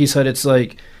 like he said, it's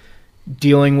like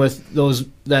dealing with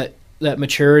that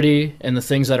maturity and the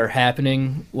things that are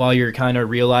happening while you're kind of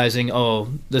realizing, oh,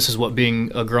 this is what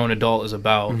being a grown adult is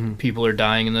about. People are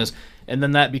dying in this. And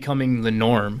then that becoming the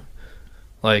norm.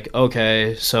 Like,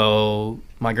 okay, so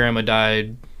my grandma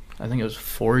died, I think it was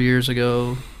 4 years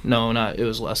ago. No, it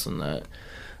was less than that.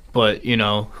 But, you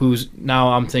know,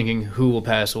 now I'm thinking who will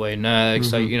pass away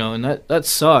next, you know, and that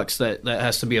sucks. That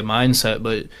has to be a mindset.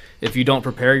 But if you don't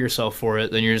prepare yourself for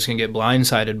it, then you're just going to get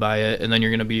blindsided by it, and then you're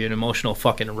going to be an emotional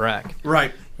fucking wreck.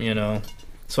 Right. You know?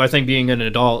 So I think being an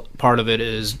adult, part of it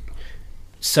is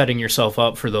setting yourself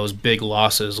up for those big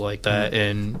losses like that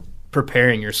and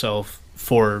preparing yourself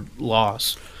for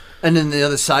loss. And then the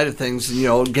other side of things, you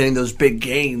know, getting those big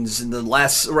gains. And the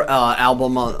last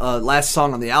last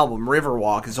song on the album,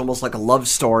 Riverwalk, is almost like a love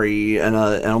story and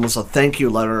almost a thank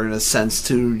you letter in a sense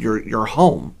to your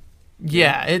home.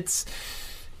 Yeah, it's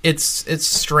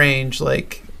strange,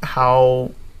 like how,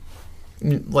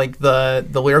 like the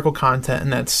lyrical content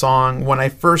in that song. When I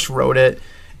first wrote it,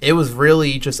 it was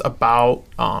really just about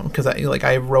because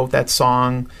I wrote that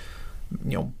song,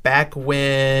 you know, back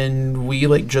when we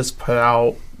like just put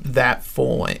out that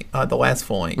full length, the last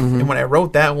full length. And when I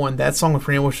wrote that one, that song was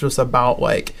pretty much just about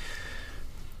like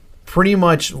pretty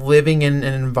much living in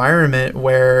an environment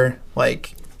where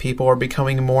like people are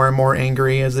becoming more and more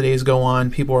angry as the days go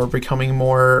on. People are becoming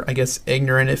more, I guess,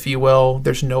 ignorant, if you will.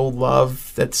 There's no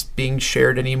love that's being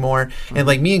shared anymore. And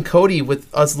like me and Cody,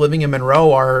 with us living in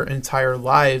Monroe our entire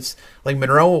lives, like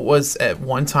Monroe was at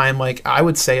one time, like I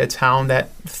would say, a town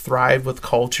that thrived with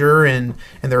culture, and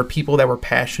there were people that were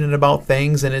passionate about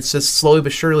things, and it's just slowly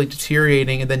but surely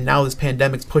deteriorating. And then now this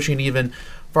pandemic's pushing it even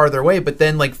farther away. But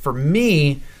then like for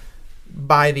me,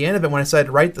 by the end of it, when I decided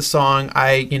to write the song,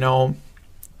 I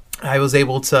was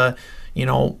able to,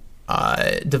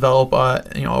 develop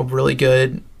a really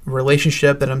good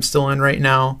relationship that I'm still in right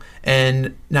now.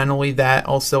 And not only that,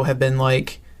 also have been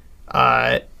like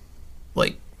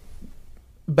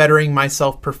bettering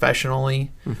myself professionally,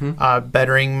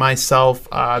 bettering myself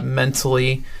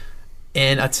mentally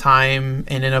in a time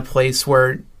and in a place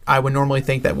where I would normally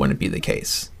think that wouldn't be the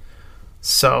case.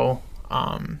 So,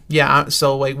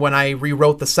 so like when I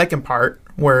rewrote the second part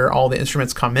where all the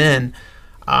instruments come in,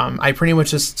 I pretty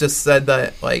much just said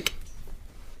that, like,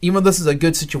 even though this is a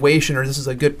good situation or this is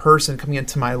a good person coming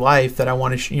into my life that I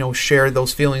want to, share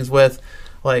those feelings with,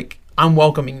 like, I'm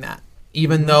welcoming that.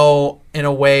 Even though, in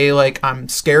a way, like, I'm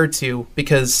scared to,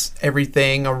 because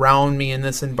everything around me in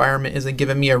this environment isn't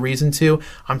giving me a reason to,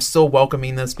 I'm still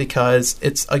welcoming this because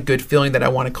it's a good feeling that I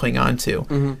want to cling on to.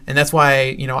 And that's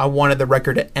why, I wanted the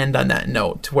record to end on that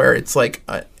note, where it's like,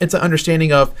 it's an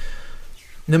understanding of,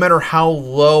 no matter how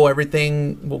low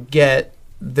everything will get,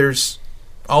 there's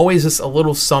always just a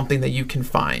little something that you can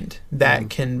find that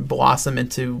can blossom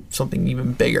into something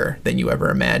even bigger than you ever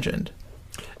imagined.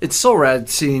 It's so rad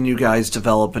seeing you guys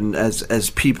develop and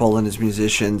as people and as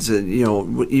musicians. And,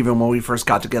 even when we first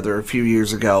got together a few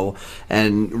years ago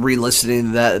and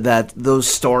re-listening that those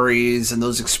stories and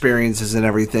those experiences and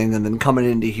everything, and then coming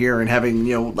into here and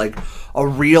having like a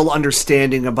real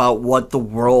understanding about what the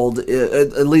world,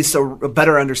 at least a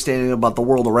better understanding about the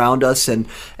world around us and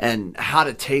how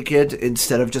to take it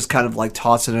instead of just kind of like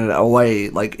tossing it away.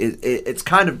 Like it's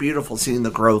kind of beautiful seeing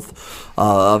the growth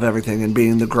of everything and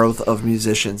being the growth of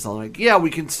musicians. I'm like, yeah, we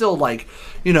can still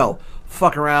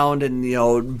fuck around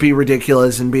and be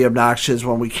ridiculous and be obnoxious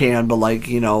when we can, but I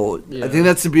think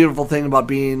that's the beautiful thing about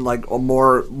being like a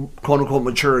more quote unquote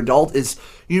mature adult is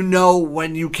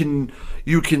when you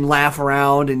can laugh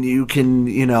around and you can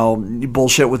you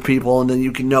bullshit with people, and then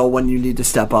you can know when you need to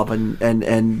step up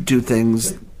and do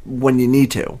things when you need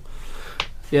to.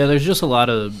 Yeah, there's just a lot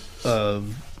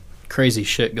of crazy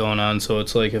shit going on, so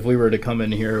it's like if we were to come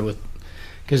in here with,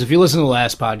 because if you listen to the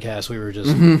last podcast, we were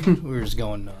just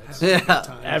going nuts. Yeah,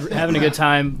 having a good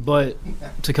time. But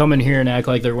to come in here and act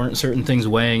like there weren't certain things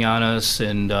weighing on us,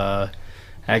 and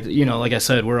act, like I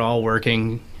said, we're all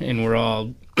working and we're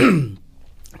all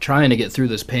trying to get through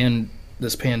this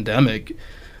pandemic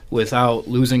without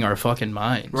losing our fucking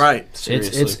minds. Right.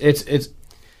 Seriously. It's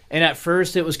and at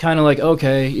first it was kind of like,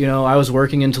 okay, I was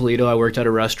working in Toledo. I worked at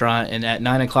a restaurant, and at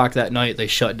 9:00 that night they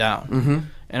shut down.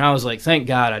 And I was like, thank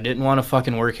God, I didn't want to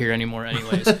fucking work here anymore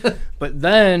anyways. But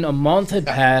then a month had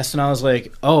passed, and I was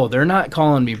like, oh, they're not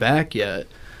calling me back yet.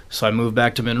 So I moved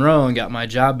back to Monroe and got my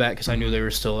job back because I knew they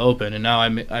were still open. And now I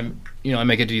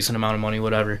make a decent amount of money,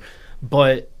 whatever.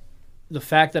 But the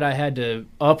fact that I had to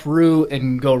uproot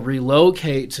and go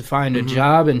relocate to find a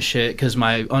job and shit because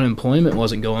my unemployment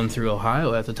wasn't going through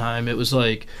Ohio at the time, it was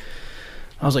like,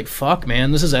 I was like, fuck,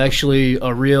 man, this is actually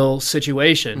a real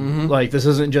situation. Like, this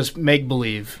isn't just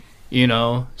make-believe, you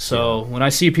know? So when I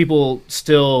see people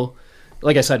still,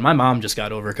 like I said, my mom just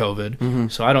got over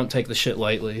COVID, so I don't take the shit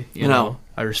lightly, you know?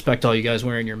 I respect all you guys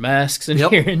wearing your masks and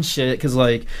here and shit, because,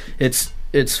 like, it's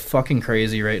fucking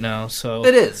crazy right now. So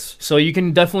it is. So you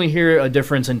can definitely hear a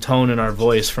difference in tone in our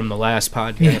voice from the last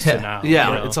podcast to now. Yeah,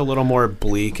 you know? It's a little more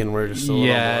bleak, and we're just a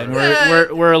little and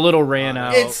more... we're a little ran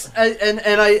out. It's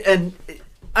and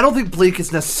I don't think bleak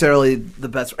is necessarily the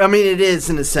best. I mean, it is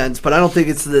in a sense, but I don't think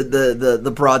it's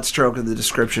the broad stroke of the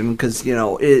description, because, you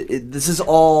know, this is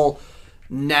all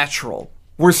natural.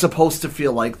 We're supposed to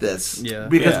feel like this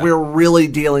because we're really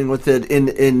dealing with it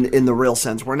in the real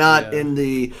sense. We're not in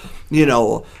the you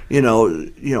know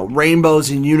rainbows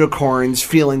and unicorns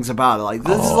feelings about it. Like,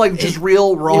 this is like just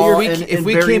real raw. If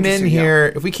we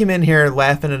came in here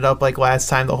laughing it up like last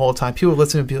time the whole time, people would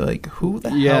listen and be like, "Who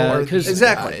the hell are these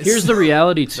guys?" Here's the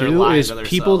reality too: is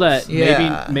people that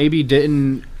maybe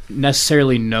didn't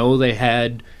necessarily know they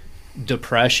had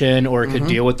depression or could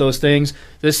deal with those things.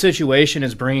 This situation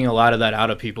is bringing a lot of that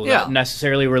out of people that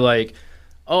necessarily were like,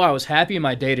 oh, I was happy in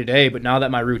my day-to-day, but now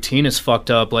that my routine is fucked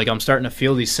up, like, I'm starting to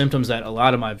feel these symptoms that a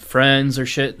lot of my friends or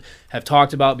shit have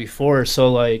talked about before.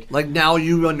 So like now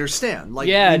you understand. Like,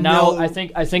 now I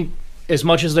think as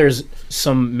much as there's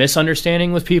some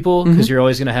misunderstanding with people, because you're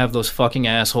always going to have those fucking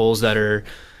assholes that are,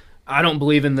 I don't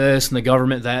believe in this and the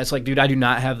government that. It's like, dude, I do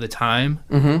not have the time.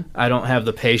 I don't have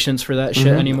the patience for that shit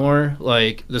anymore.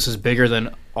 Like, this is bigger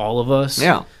than all of us.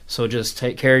 Yeah. So just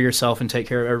take care of yourself and take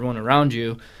care of everyone around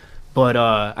you. But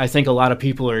I think a lot of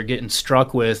people are getting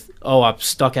struck with, oh, I'm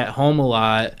stuck at home a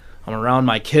lot. I'm around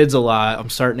my kids a lot. I'm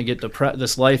starting to get depressed.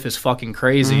 This life is fucking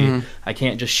crazy. I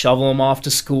can't just shovel them off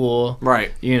to school.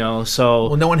 Right. You know, so.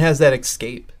 Well, no one has that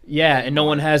escape. Yeah, and no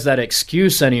one has that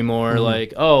excuse anymore.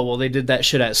 Like, oh, well, they did that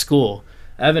shit at school.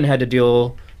 Evan had to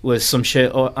deal with some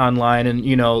shit online, and,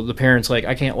 you know, the parents like,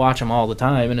 I can't watch them all the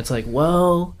time. And it's like,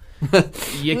 well,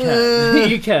 you can.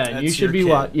 You can. You should be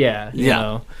watching. Yeah. You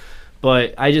know.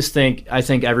 But I think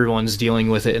everyone's dealing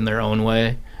with it in their own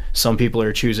way. Some people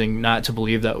are choosing not to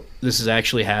believe that this is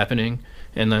actually happening,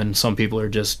 and then some people are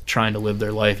just trying to live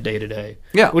their life day to day.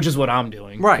 Yeah, which is what I'm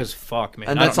doing. Right? Because fuck, man,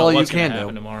 and that's all you can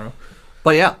do tomorrow.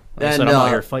 But yeah, like I said, I'm out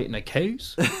here fighting a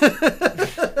case.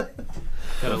 Gotta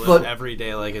live every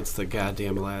day like it's the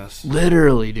goddamn last.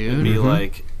 Literally, dude. And be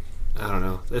like, I don't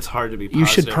know. It's hard to be positive. You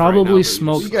should probably right now,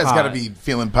 smoke. You guys got to be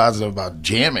feeling positive about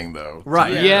jamming, though.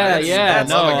 Right. Yeah.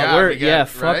 No, we're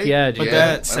fuck right? yeah, dude. But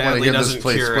that sadly give doesn't this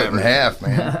place cure split in half,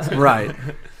 man. Right.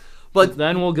 But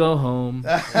then we'll go home. You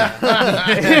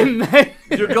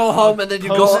go home and then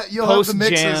you'll have the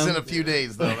mixes in a few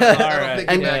days, though.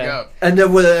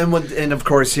 And of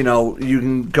course, you know, you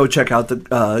can go check out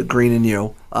the Green and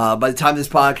You. By the time this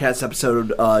podcast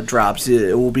episode drops,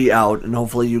 it will be out, and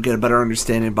hopefully you get a better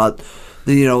understanding about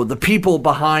the people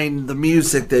behind the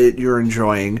music that you're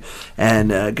enjoying, and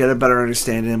get a better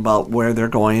understanding about where they're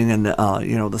going, and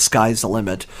the sky's the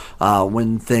limit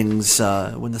when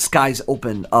the skies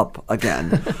open up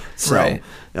again. So, right.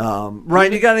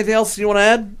 Ryan, you got anything else you want to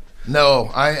add? No,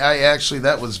 I actually,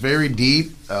 that was very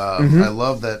deep. I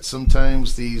love that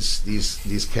sometimes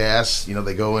these casts,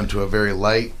 they go into a very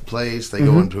light place. They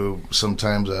go into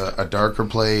sometimes a darker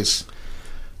place.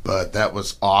 But that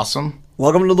was awesome.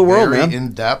 Welcome to the world, very man.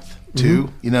 In depth too,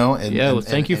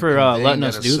 thank you for letting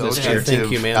us do this.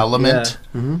 Thank you, man. Element.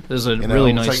 Yeah. This is a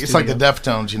really nice. It's like the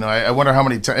Deftones. I wonder how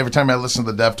many. Every time I listen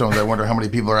to the Deftones, I wonder how many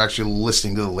people are actually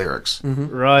listening to the lyrics.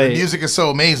 Right. The music is so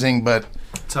amazing, but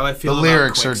that's how I feel. The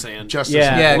lyrics are just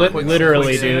as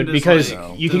literally, dude. Because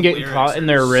you can get caught in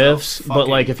their riffs, but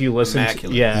like if you listen, Sorry, I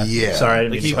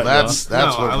didn't mean to cut you off.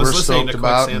 That's what we're stoked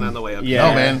about. On the way up.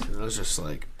 Yeah, man. I was just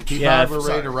like. We're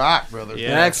ready to rock, brother.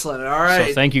 Yeah. Excellent. All right.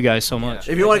 So thank you guys so much.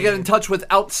 If you want to get in touch with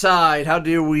Outside, how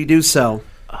do we do so?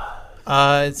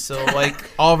 So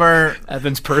like all of our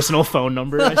Evan's personal phone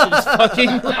number. I should just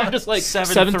I'm just like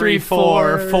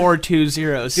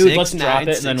 734-420-6969. Dude, let's drop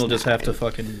it and then we'll just have to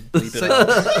fucking bleep it out.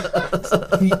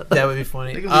 That would be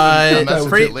funny.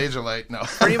 Laser Light. No.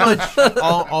 Pretty much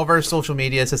all of our social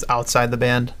media says Outside the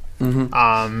Band.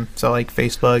 So like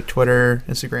Facebook, Twitter,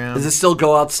 Instagram. Does it still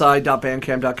go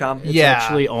outside.bandcamp.com? It's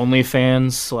actually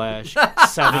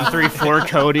OnlyFans/734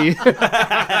 Cody.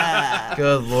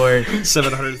 Good Lord.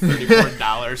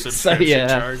 $734 subscription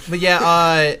charge. But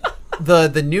yeah,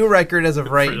 the new record as of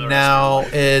right now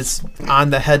is on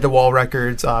the Head to Wall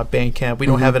Records Bandcamp. We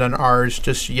don't have it on ours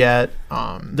just yet.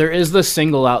 There is the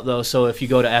single out though, so if you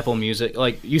go to Apple Music,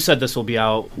 like you said, this will be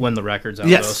out when the record's out.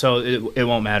 Yes. Though, so it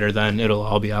won't matter then; it'll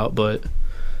all be out. But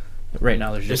right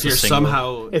now, there's just If you're a single.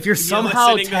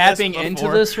 somehow tapping into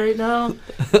this right now,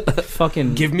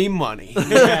 fucking give me money.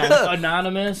 yeah,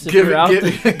 anonymous. If you're out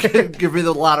there. Give me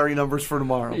the lottery numbers for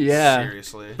tomorrow. Yeah.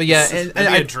 Seriously. But yeah, That'd and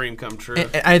be I- a dream come true.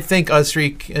 I think us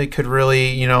three could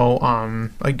really,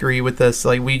 agree with this.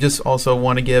 Like, we just also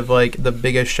want to give like the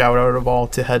biggest shout out of all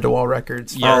to Head to Wall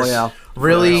Records. Oh, yeah.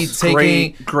 Really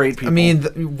taking Great people. I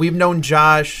mean, we've known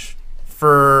Josh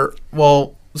for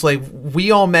it's like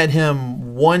we all met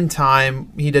him one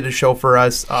time. He did a show for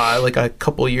us like a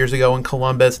couple of years ago in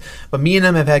Columbus. But me and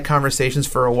him have had conversations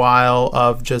for a while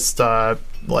of just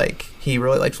like he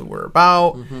really likes what we're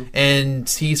about, and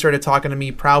he started talking to me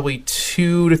probably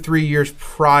 2 to 3 years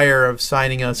prior of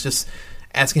signing us, just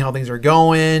asking how things are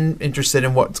going, interested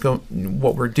in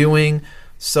what we're doing.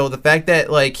 So the fact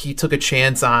that like he took a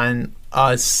chance on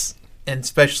us, and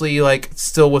especially like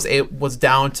still was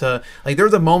down to like, there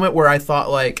was a moment where I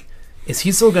thought like, is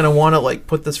he still gonna want to like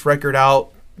put this record out,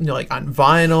 like on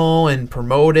vinyl and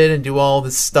promote it and do all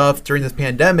this stuff during this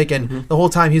pandemic? And the whole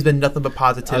time he's been nothing but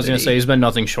positivity. I was gonna say he's been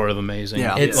nothing short of amazing.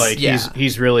 Yeah. It's like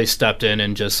he's really stepped in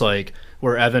and just like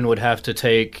where Evan would have to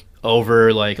take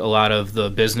over like a lot of the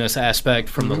business aspect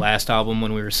from the last album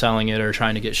when we were selling it or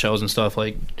trying to get shows and stuff.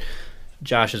 Like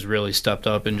Josh has really stepped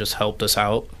up and just helped us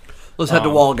out. Those Head to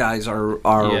Wall guys are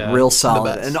real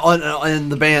solid, best.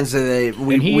 and the bands that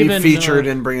we even, featured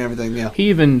and bring everything. Yeah,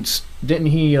 He even didn't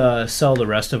he sell the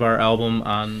rest of our album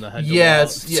on the Head to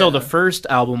Yes, Wall? So yeah. the first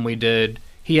album we did,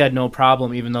 he had no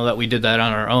problem, even though that we did that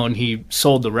on our own. He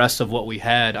sold the rest of what we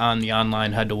had on the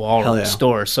online Head to Wall Hell yeah.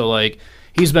 store. So like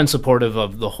he's been supportive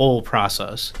of the whole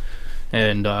process,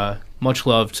 and much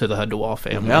love to the Head to Wall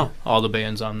family. Yeah. All the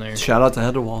bands on there. shout out to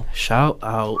Head to Wall. Shout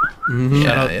out.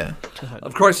 Yeah, out. yeah.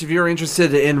 Of course, if you're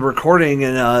interested in recording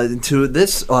and to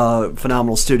this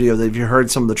phenomenal studio that you heard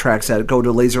some of the tracks at, go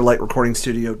to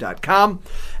laserlightrecordingstudio.com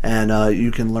and you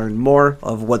can learn more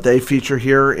of what they feature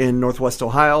here in Northwest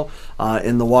Ohio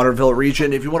in the Waterville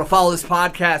region. If you want to follow this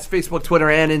podcast, Facebook,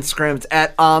 Twitter, and Instagram, it's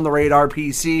at On The Radar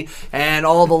PC, and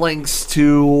all the links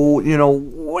to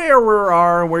where we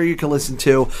are and where you can listen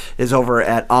to is over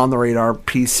at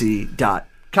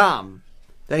ontheradarpc.com.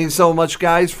 Thank you so much,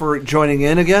 guys, for joining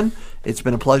in again. It's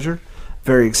been a pleasure.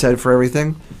 Very excited for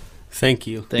everything. Thank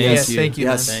you. Thank you. Yes, Man. Thank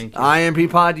you. I am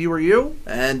P-Pod, you are you,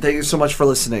 and thank you so much for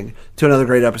listening to another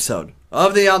great episode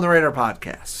of the On The Radar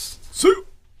podcast. See you.